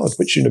 "Oh my God,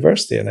 which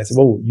university?" And I say,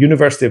 "Well,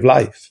 University of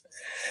Life."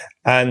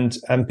 And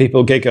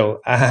people giggle.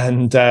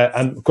 And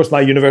of course,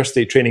 my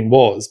university training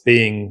was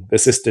being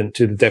assistant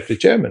to the deputy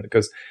chairman,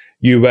 because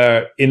you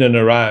were in and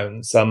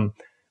around some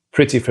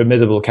pretty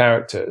formidable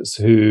characters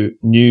who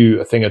knew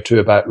a thing or two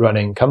about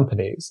running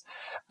companies.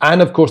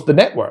 And of course, the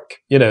network,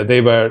 they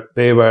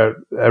were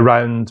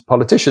around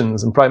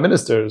politicians and prime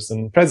ministers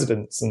and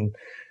presidents and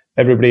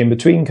everybody in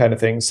between kind of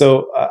thing.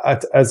 So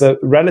as a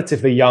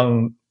relatively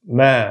young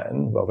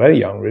man, well, very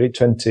young, really,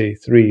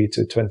 23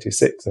 to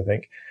 26, I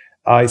think,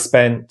 I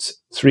spent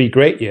 3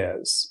 great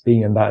years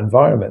being in that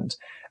environment.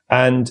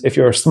 And if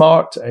you're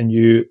smart and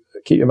you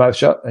keep your mouth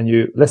shut and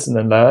you listen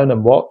and learn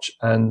and watch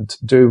and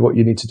do what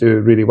you need to do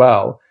really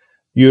well,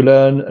 you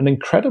learn an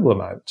incredible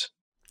amount.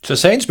 So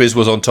Sainsbury's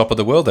was on top of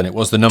the world then. It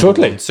was the number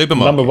one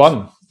supermarket. Number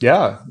one.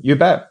 Yeah, you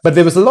bet. But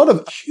there was a lot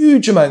of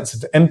huge amounts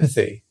of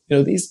empathy.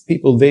 These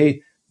people,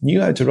 they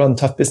knew how to run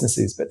tough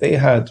businesses, but they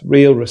had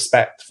real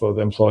respect for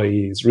the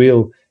employees,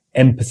 real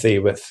empathy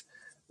with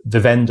the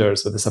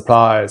vendors, with the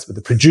suppliers, with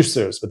the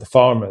producers, with the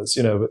farmers.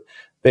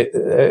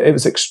 It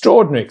was an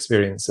extraordinary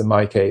experience in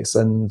my case.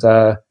 And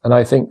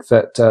I think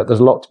that there's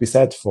a lot to be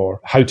said for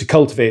how to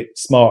cultivate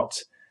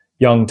smart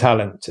young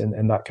talent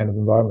in that kind of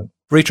environment.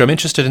 Rita, I'm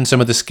interested in some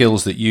of the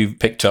skills that you've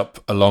picked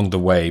up along the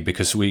way,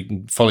 because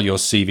we follow your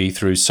CV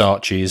through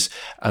Saatchi's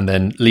and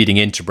then leading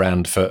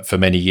Interbrand for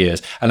many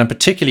years. And I'm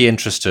particularly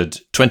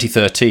interested,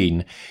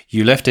 2013,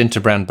 you left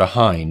Interbrand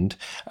behind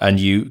and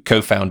you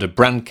co-founded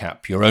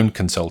BrandCap, your own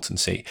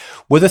consultancy.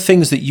 Were there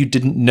things that you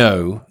didn't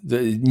know,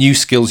 the new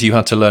skills you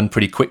had to learn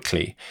pretty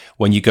quickly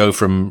when you go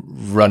from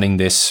running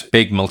this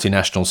big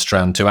multinational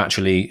strand to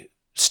actually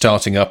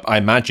starting up, I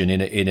imagine,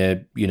 in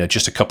a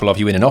just a couple of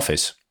you in an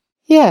office?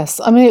 Yes,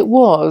 I mean, it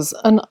was.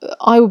 And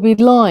I would be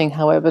lying,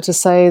 however, to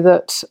say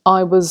that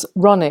I was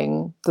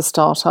running the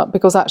startup,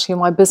 because actually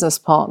my business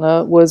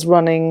partner was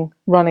running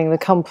the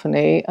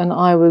company, and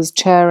I was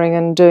chairing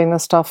and doing the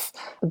stuff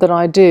that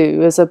I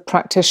do as a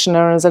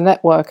practitioner, as a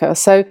networker.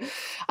 So,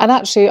 and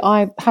actually,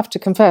 I have to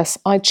confess,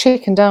 I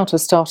chickened out of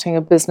starting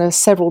a business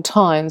several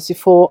times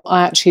before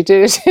I actually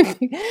did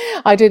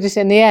it. I did it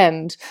in the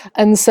end.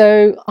 And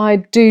so I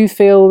do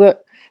feel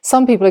that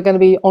some people are going to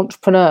be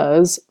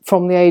entrepreneurs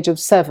from the age of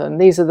 7.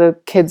 These are the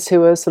kids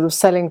who are sort of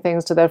selling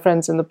things to their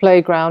friends in the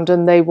playground,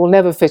 and they will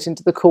never fit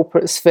into the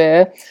corporate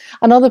sphere.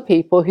 And other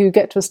people who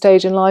get to a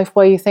stage in life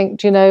where you think,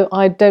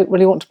 I don't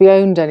really want to be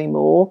owned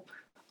anymore.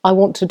 I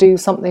want to do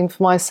something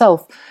for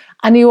myself.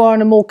 And you are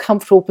in a more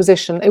comfortable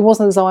position. It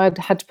wasn't as though I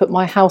had to put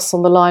my house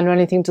on the line or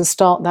anything to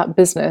start that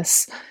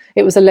business.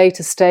 It was a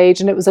later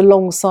stage, and it was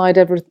alongside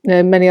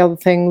many other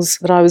things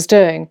that I was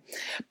doing.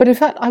 But in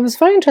fact, I was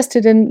very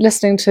interested in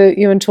listening to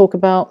Ewan talk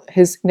about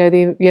his,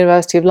 the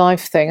University of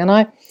Life thing. And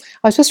I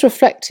was just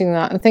reflecting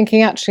that and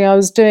thinking, actually, I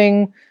was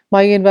doing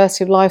my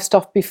University of Life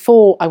stuff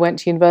before I went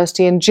to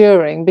university and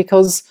during,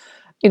 because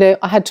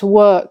I had to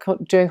work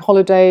during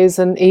holidays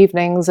and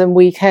evenings and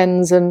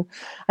weekends and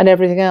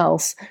everything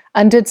else,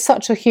 and did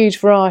such a huge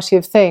variety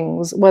of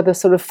things, whether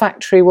sort of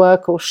factory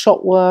work or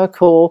shop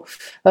work or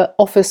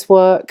office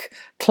work,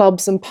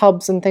 clubs and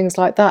pubs and things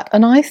like that.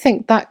 And I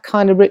think that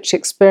kind of rich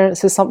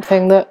experience is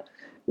something that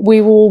we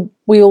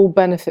all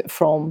benefit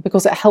from,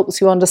 because it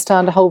helps you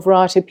understand a whole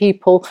variety of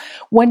people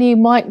when you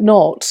might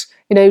not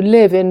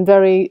live in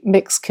very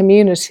mixed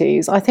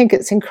communities. I think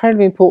it's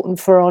incredibly important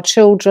for our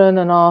children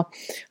and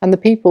the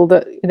people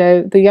that,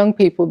 the young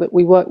people that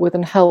we work with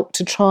and help,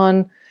 to try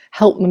and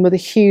help them with a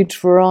huge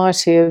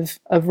variety of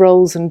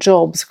roles and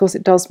jobs, because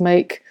it does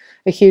make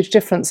a huge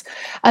difference.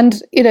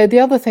 And, the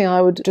other thing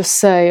I would just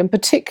say, and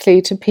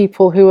particularly to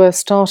people who are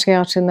starting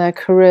out in their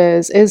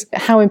careers, is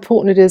how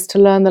important it is to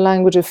learn the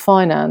language of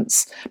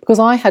finance. Because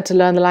I had to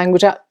learn the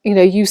language at,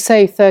 you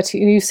said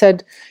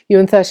you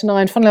were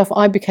 39. Funnily enough,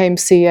 I became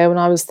CEO when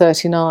I was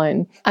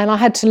 39. And I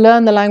had to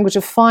learn the language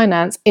of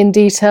finance in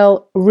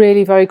detail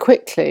really very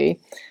quickly.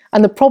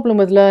 And the problem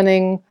with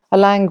learning a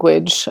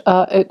language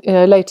at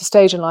a later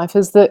stage in life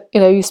is that,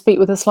 you speak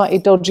with a slightly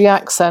dodgy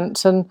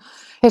accent and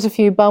hit a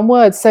few bum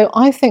words. So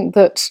I think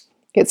that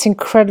it's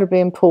incredibly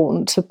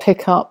important to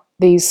pick up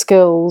these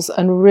skills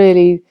and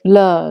really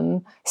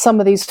learn some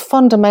of these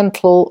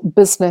fundamental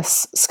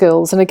business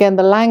skills. And again,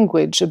 the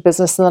language of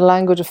business and the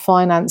language of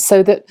finance,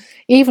 so that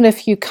even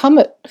if you come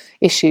at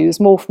issues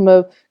more from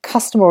a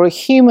customer or a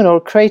human or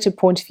a creative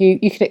point of view,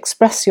 you can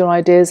express your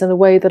ideas in a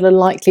way that are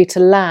likely to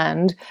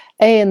land,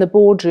 A, in the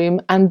boardroom,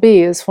 and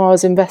B, as far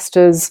as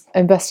investors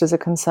are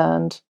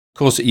concerned. Of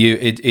course,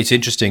 it's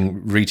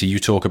interesting, Rita, you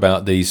talk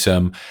about these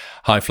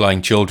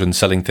high-flying children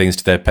selling things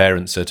to their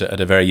parents at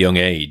a very young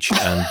age.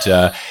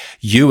 And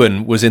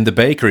Ewan was in the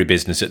bakery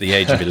business at the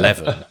age of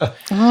 11.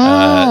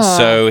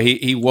 So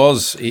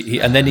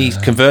and then he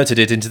converted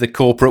it into the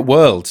corporate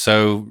world.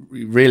 So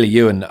really,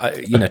 Ewan,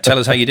 tell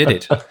us how you did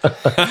it.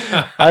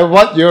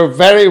 You're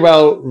very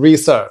well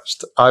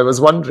researched. I was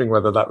wondering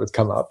whether that would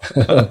come up.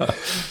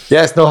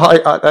 Yes, no,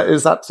 that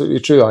is absolutely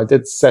true. I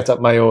did set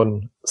up my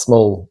own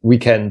small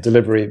weekend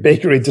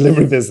bakery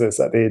delivery business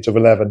at the age of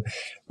 11,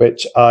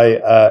 which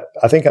I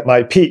think at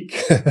my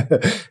peak,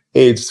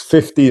 age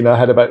 15, I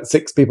had about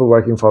 6 people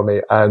working for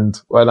me. And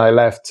when I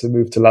left to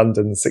move to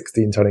London,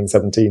 16 turning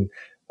 17,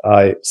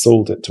 I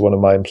sold it to one of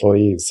my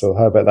employees. So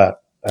how about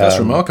that? That's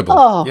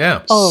remarkable.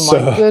 Yeah. Oh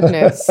my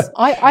goodness.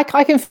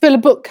 I can feel a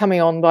book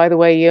coming on, by the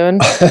way, Ewan.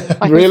 I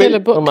can Really? feel a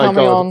book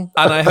coming on.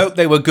 And I hope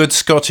they were good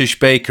Scottish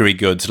bakery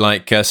goods,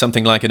 like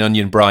something like an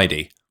onion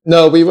bridie.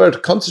 No, we were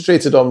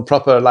concentrated on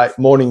proper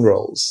morning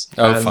rolls.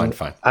 Oh,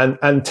 fine.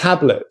 And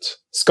tablet.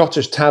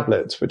 Scottish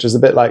tablet, which is a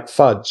bit like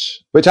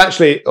fudge, which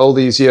actually all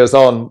these years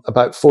on,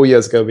 about 4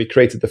 years ago, we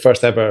created the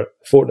first ever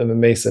Fortnum &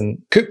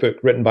 Mason cookbook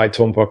written by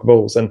Tom Parker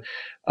Bowles. And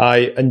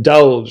I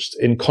indulged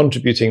in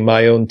contributing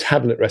my own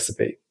tablet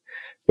recipe,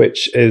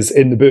 which is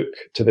in the book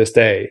to this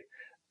day.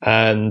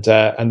 And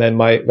then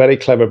my very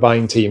clever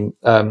buying team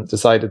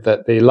decided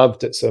that they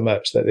loved it so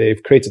much that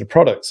they've created a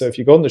product. So if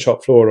you go on the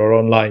shop floor or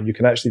online, you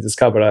can actually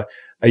discover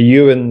a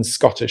Ewan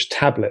Scottish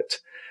tablet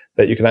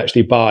that you can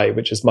actually buy,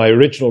 which is my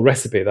original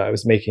recipe that I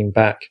was making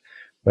back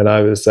when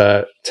I was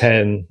 9,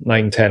 10,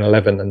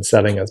 11 and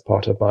selling as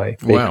part of my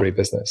bakery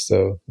business.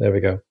 So there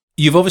we go.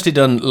 You've obviously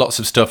done lots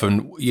of stuff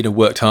and,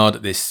 worked hard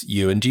at this,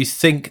 Ewan. Do you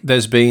think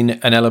there's been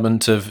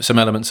some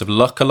elements of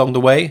luck along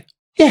the way?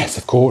 Yes,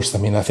 of course. I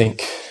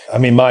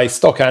mean, my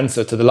stock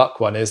answer to the luck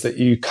one is that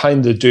you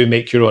kind of do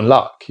make your own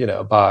luck,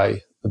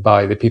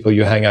 by the people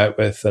you hang out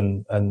with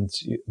and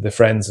the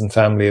friends and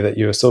family that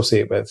you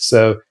associate with.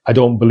 So I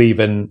don't believe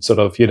in sort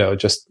of,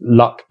 just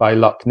luck by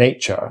luck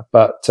nature.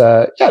 But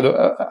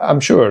I'm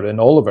sure in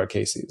all of our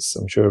cases,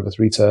 I'm sure with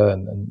Rita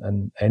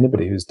and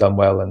anybody who's done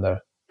well in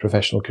their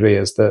professional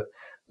careers, that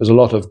there's a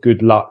lot of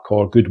good luck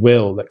or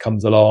goodwill that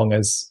comes along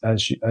as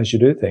you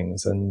do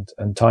things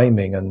and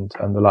timing and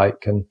the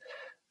like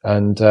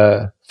and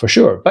for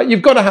sure. But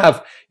you've got to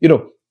have,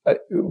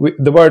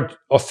 the word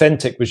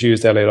authentic was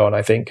used earlier on,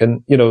 I think,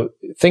 and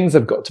things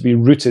have got to be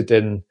rooted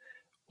in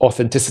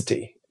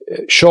authenticity.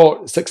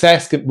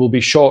 Success will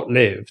be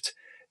short-lived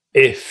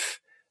if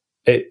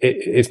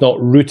it's not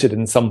rooted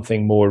in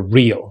something more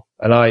real.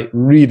 And I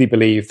really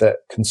believe that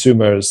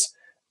consumers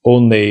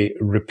only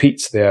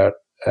repeat their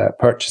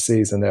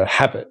purchases and their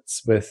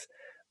habits with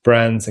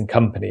brands and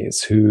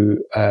companies who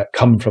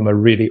come from a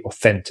really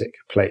authentic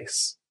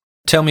place.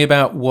 Tell me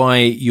about why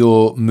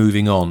you're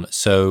moving on.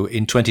 So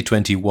in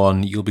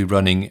 2021, you'll be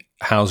running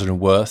Hauser &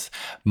 Wirth,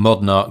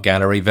 modern art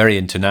gallery, very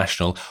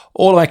international.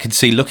 All I can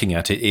see looking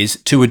at it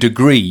is, to a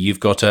degree, you've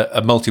got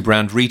a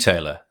multi-brand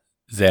retailer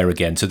there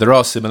again. So there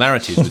are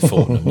similarities with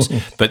Fortnum's,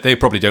 but they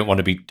probably don't want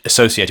to be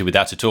associated with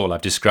that at all.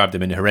 I've described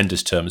them in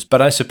horrendous terms.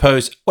 But I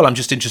suppose, I'm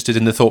just interested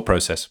in the thought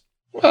process.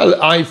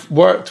 Well, I've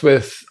worked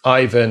with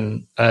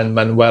Ivan and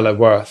Manuela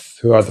Wirth,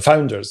 who are the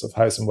founders of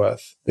Hauser &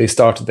 Wirth. They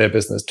started their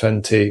business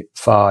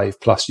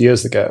 25 plus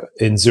years ago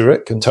in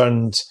Zurich and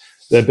turned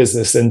their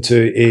business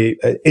into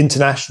an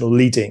international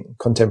leading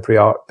contemporary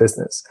art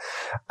business.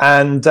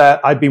 And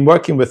I've been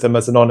working with them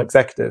as a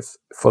non-executive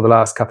for the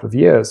last couple of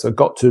years. So I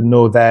got to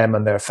know them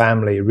and their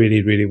family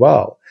really, really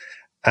well.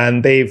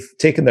 And they've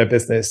taken their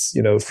business,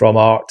 from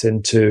art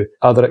into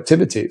other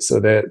activities.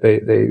 So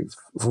they,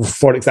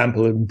 for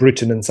example, in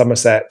Bruton in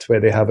Somerset, where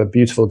they have a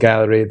beautiful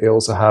gallery, they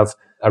also have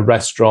a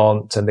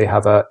restaurant and they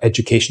have an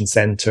education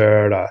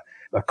centre,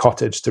 a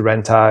cottage to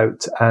rent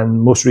out.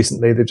 And most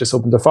recently, they've just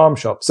opened a farm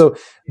shop. So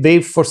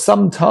they've, for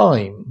some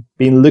time,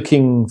 been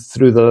looking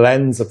through the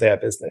lens of their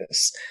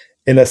business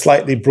in a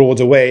slightly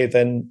broader way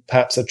than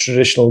perhaps a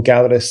traditional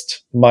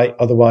gallerist might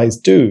otherwise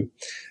do.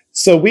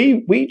 So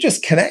we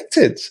just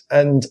connected,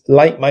 and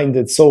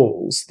like-minded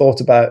souls thought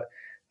about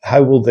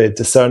how will the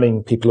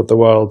discerning people of the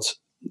world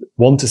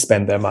want to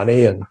spend their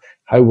money and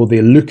how will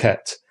they look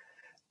at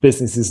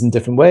businesses in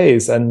different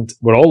ways. And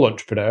we're all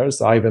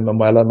entrepreneurs, Ivan,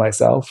 Manuela,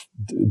 myself,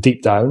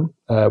 deep down.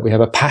 We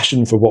have a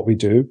passion for what we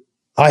do.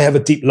 I have a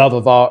deep love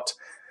of art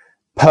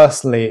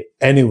personally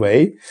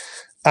anyway.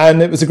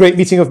 And it was a great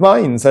meeting of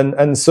minds.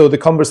 And so the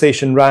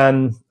conversation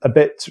ran a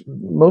bit,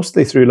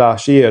 mostly through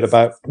last year,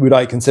 about would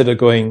I consider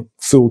going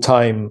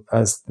full-time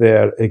as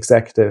their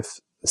executive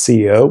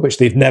CEO, which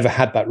they've never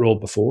had that role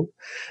before.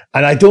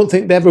 And I don't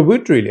think they ever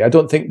would really. I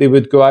don't think they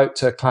would go out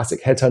to a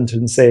classic headhunter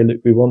and say, look,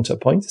 we want to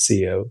appoint a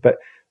CEO. But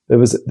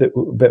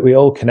but we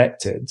all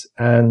connected.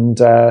 And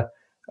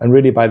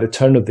really by the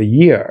turn of the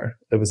year,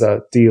 there was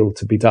a deal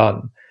to be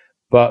done.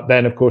 But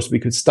then, of course, we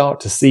could start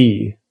to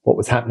see what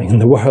was happening in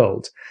the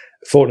world.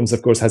 Fortnum's,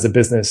 of course, has a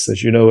business,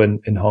 as you know,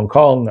 in Hong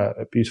Kong,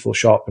 a beautiful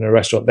shop and a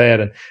restaurant there.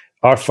 And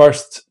our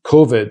first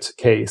COVID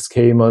case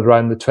came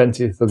around the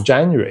 20th of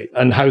January.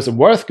 And Hauser &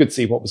 Wirth could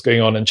see what was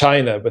going on in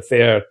China with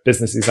their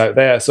businesses out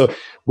there. So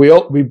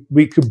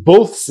we could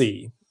both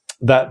see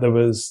that there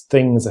was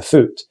things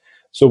afoot.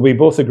 So we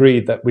both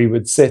agreed that we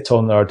would sit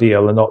on our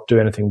deal and not do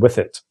anything with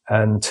it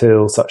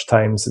until such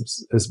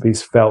times as we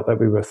felt that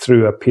we were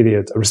through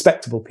a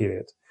respectable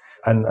period.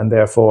 And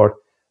therefore,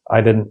 I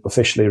didn't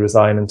officially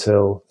resign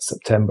until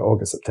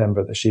August,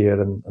 September this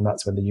year. And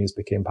that's when the news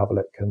became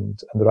public and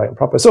the right and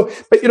proper. So,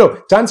 but,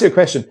 to answer your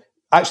question,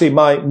 actually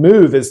my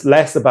move is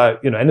less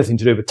about, anything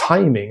to do with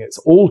timing. It's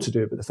all to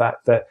do with the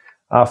fact that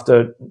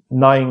after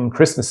 9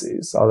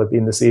 Christmases, I've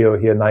been the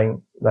CEO here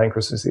 9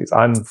 Christmases,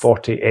 I'm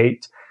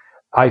 48.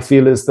 I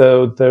feel as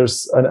though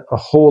there's a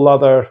whole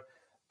other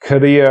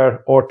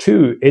career or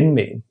two in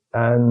me.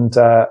 And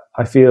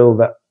I feel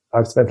that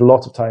I've spent a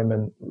lot of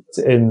time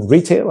in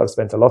retail. I've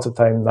spent a lot of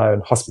time now in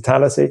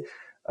hospitality.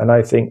 And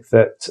I think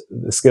that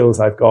the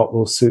skills I've got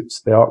will suit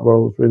the art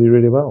world really,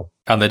 really well.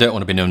 And they don't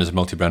want to be known as a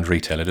multi-brand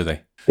retailer, do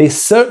they? They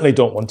certainly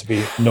don't want to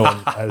be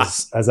known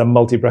as a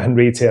multi-brand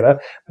retailer.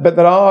 But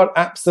there are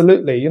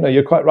absolutely,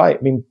 you're quite right.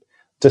 I mean,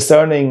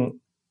 discerning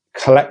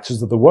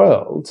collectors of the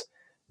world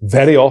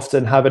very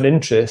often have an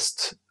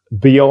interest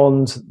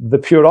beyond the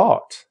pure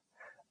art.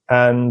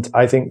 And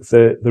I think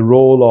the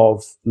role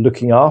of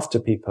looking after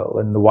people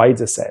in the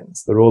wider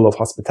sense, the role of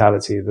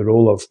hospitality, the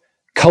role of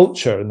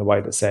culture in the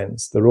wider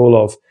sense, the role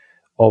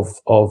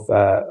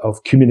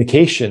of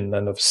communication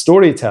and of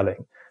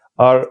storytelling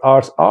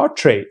are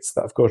traits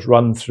that, of course,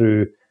 run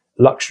through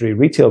luxury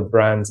retail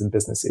brands and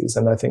businesses.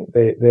 And I think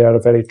they are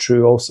very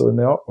true also in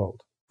the art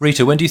world.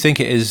 Rita, when do you think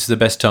it is the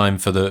best time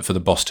for the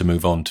boss to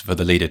move on, for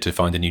the leader to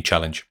find a new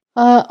challenge?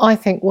 I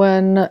think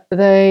when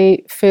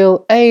they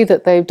feel,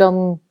 that they've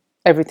done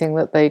everything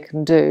that they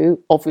can do,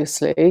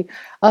 obviously,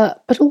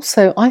 but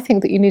also I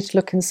think that you need to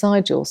look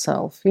inside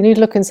yourself. You need to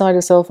look inside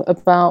yourself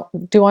about,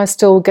 do I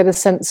still get a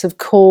sense of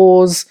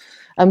cause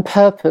and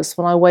purpose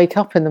when I wake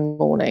up in the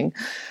morning?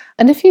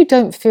 And if you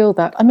don't feel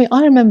that,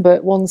 I remember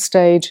at one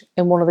stage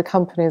in one of the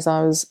companies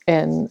I was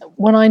in,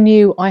 when I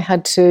knew I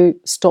had to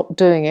stop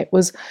doing it,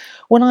 was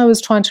when I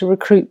was trying to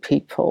recruit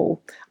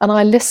people and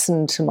I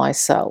listened to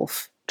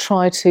myself,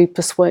 try to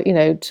persuade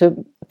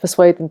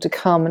them to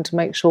come and to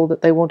make sure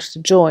that they wanted to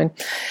join.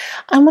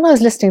 And when I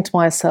was listening to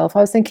myself,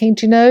 I was thinking,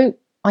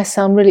 I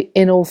sound really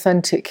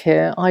inauthentic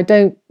here. I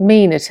don't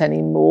mean it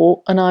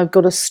anymore, and I've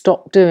got to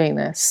stop doing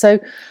this. So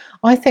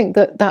I think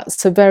that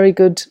that's a very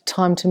good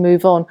time to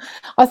move on.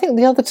 I think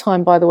the other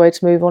time, by the way,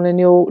 to move on in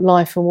your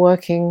life and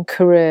working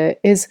career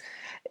is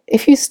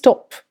if you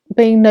stop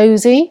being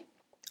nosy.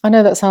 I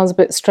know that sounds a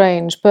bit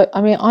strange, but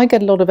I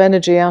get a lot of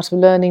energy out of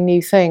learning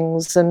new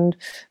things and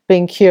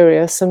being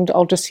curious, and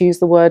I'll just use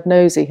the word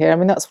nosy here.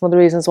 That's one of the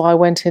reasons why I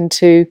went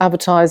into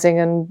advertising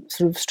and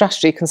sort of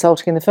strategy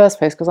consulting in the first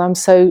place, because I'm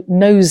so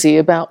nosy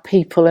about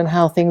people and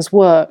how things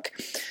work.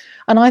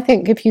 And I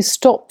think if you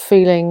stop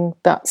feeling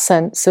that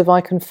sense of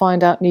I can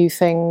find out new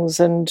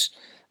things and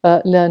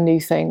learn new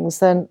things,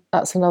 then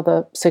that's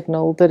another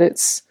signal that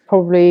it's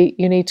probably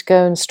you need to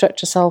go and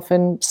stretch yourself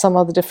in some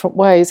other different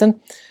ways. And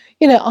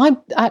I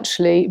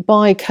actually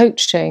buy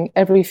coaching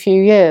every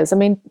few years.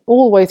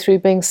 All the way through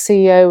being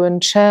CEO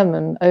and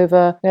chairman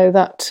over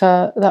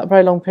that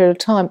very long period of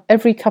time.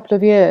 Every couple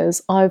of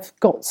years, I've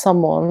got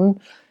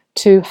someone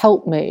to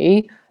help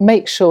me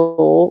make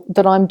sure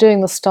that I'm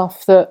doing the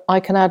stuff that I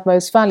can add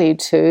most value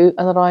to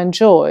and that I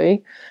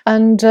enjoy.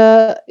 And,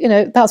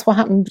 that's what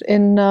happened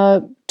in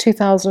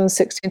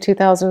 2016,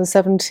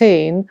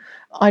 2017.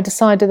 I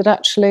decided that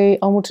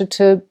actually I wanted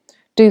to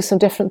do some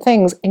different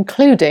things,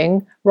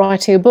 including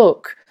writing a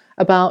book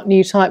about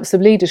new types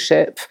of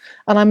leadership.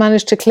 And I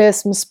managed to clear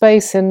some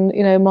space in,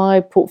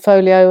 my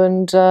portfolio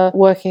and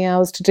working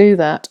hours to do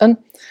that. And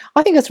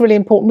I think it's really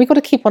important. We've got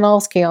to keep on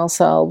asking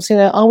ourselves,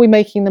 are we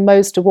making the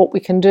most of what we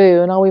can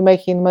do? And are we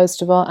making the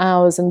most of our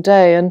hours and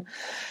day? And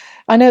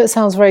I know it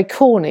sounds very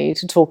corny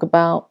to talk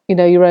about,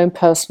 your own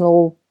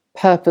personal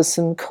purpose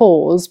and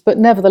cause, but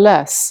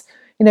nevertheless,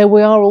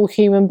 we are all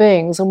human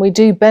beings and we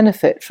do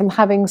benefit from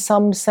having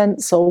some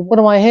sense of what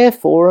am I here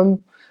for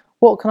and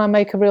what can I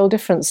make a real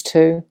difference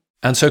to?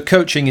 And so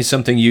coaching is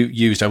something you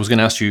used. I was going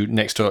to ask you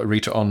next,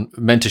 Rita, on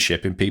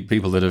mentorship in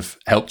people that have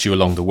helped you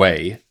along the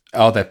way.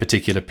 Are there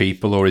particular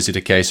people, or is it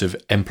a case of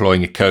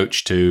employing a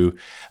coach to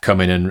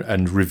come in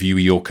and review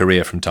your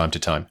career from time to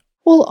time?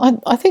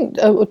 Well, I think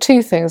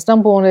two things.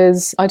 Number one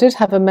is I did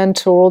have a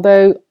mentor,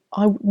 although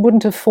I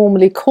wouldn't have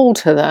formally called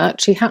her that.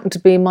 She happened to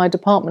be my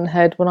department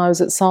head when I was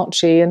at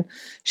Saatchi, and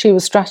she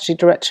was strategy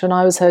director and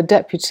I was her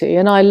deputy,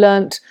 and I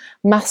learnt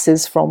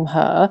masses from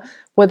her,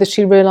 whether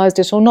she realised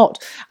it or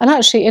not. And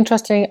actually,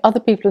 interestingly, other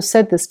people have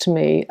said this to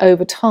me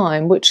over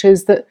time, which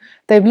is that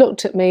they've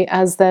looked at me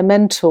as their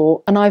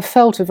mentor and I've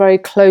felt a very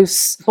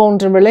close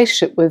bond and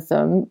relationship with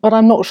them, but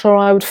I'm not sure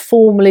I would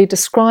formally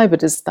describe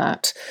it as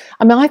that.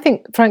 I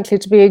think, frankly,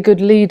 to be a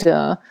good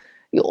leader,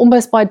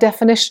 almost by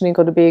definition, you've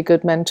got to be a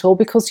good mentor,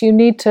 because you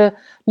need to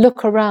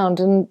look around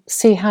and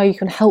see how you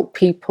can help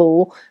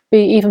people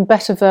be even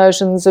better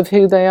versions of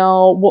who they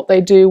are, what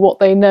they do, what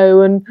they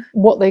know, and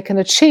what they can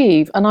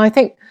achieve. And I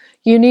think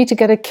you need to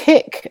get a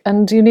kick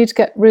and you need to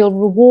get real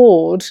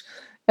reward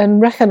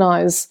and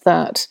recognise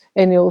that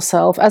in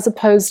yourself, as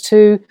opposed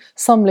to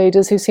some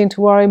leaders who seem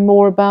to worry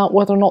more about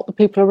whether or not the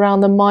people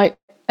around them might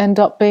end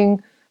up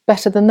being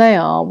better than they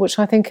are, which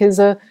I think is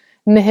a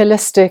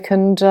nihilistic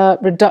and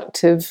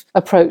reductive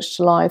approach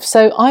to life.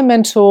 So I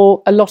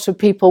mentor a lot of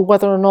people,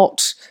 whether or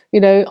not,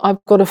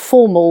 I've got a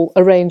formal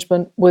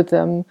arrangement with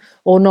them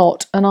or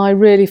not. And I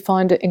really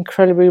find it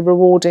incredibly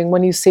rewarding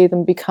when you see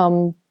them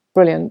become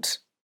brilliant.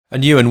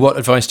 And Ewan, what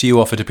advice do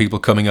you offer to people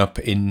coming up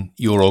in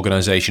your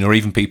organisation, or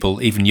even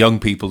young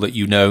people that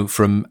you know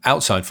from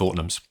outside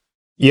Fortnum's?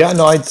 Yeah,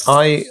 no,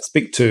 I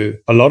speak to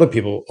a lot of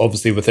people,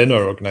 obviously within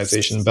our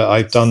organisation, but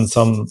I've done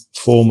some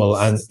formal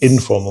and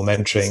informal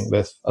mentoring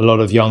with a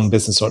lot of young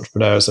business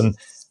entrepreneurs. And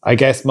I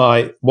guess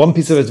my one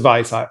piece of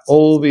advice I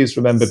always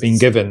remember being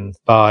given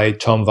by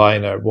Tom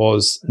Viner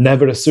was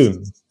never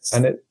assume.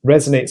 And it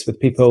resonates with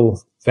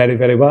people very,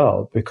 very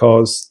well,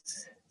 because,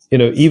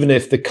 even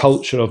if the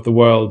culture of the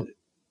world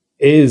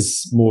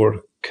is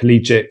more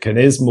collegiate and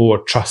is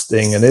more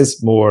trusting and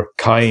is more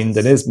kind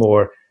and is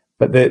more,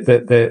 but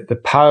the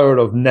power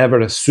of never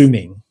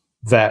assuming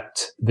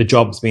that the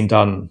job's been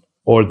done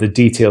or the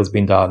details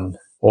been done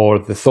or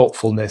the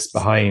thoughtfulness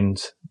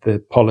behind the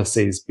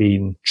policies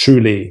being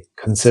truly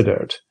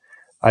considered,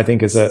 I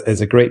think is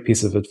a great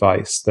piece of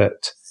advice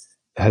that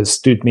has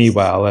stood me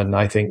well, and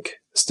I think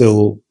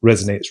still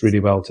resonates really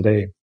well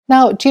today.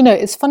 Now,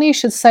 it's funny you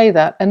should say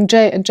that. And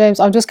James,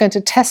 I'm just going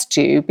to test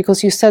you,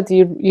 because you said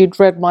that you'd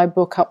read my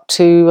book up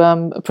to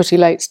a pretty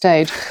late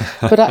stage.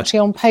 But actually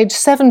on page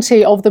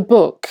 70 of the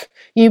book,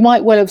 you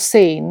might well have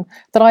seen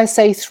that I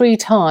say 3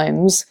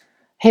 times,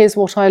 here's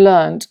what I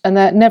learned, and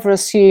that never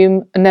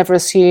assume, and never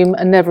assume,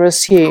 and never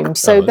assume.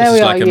 So there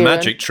we are. It's like a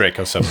magic trick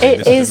or something.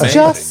 It is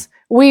just...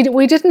 We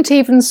didn't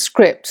even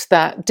script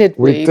that, did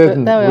we? We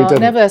didn't. But there we are.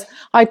 Never.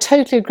 I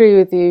totally agree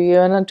with you,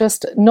 and I'm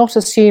just not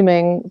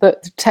assuming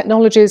that the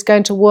technology is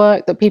going to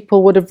work, that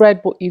people would have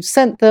read what you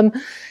sent them,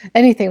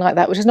 anything like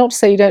that, which is not to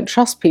say you don't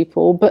trust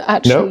people, but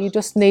actually you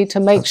just need to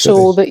make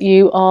sure that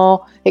you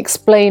are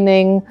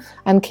explaining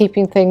and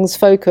keeping things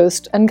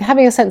focused and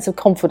having a sense of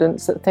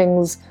confidence that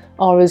things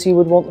are as you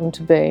would want them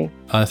to be.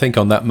 I think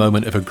on that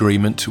moment of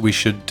agreement, we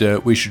should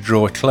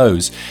draw a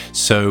close.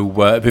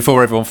 So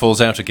before everyone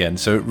falls out again,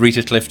 so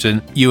Rita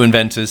Clifton, You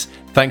Inventors,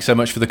 thanks so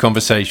much for the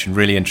conversation.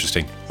 Really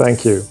interesting.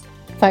 Thank you.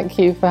 Thank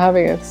you for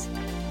having us.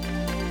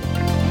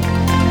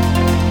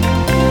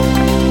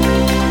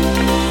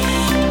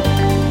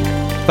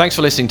 Thanks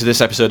for listening to this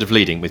episode of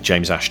Leading with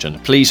James Ashton.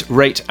 Please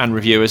rate and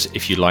review us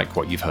if you like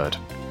what you've heard.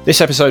 This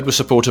episode was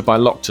supported by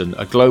Lockton,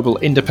 a global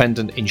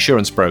independent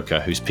insurance broker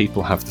whose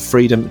people have the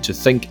freedom to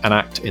think and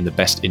act in the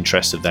best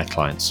interests of their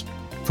clients.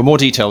 For more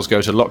details,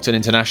 go to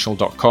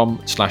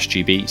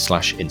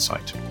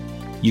locktoninternational.com/gb/insight.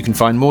 You can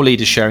find more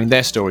leaders sharing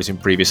their stories in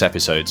previous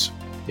episodes.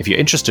 If you're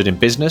interested in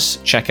business,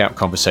 check out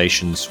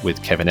conversations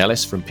with Kevin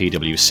Ellis from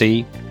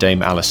PwC,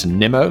 Dame Alison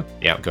Nimmo,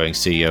 the outgoing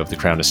CEO of the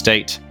Crown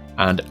Estate,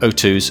 and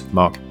O2's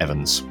Mark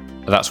Evans.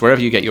 That's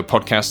wherever you get your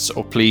podcasts,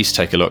 or please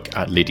take a look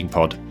at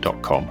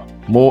leadingpod.com.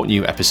 More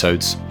new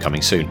episodes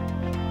coming soon.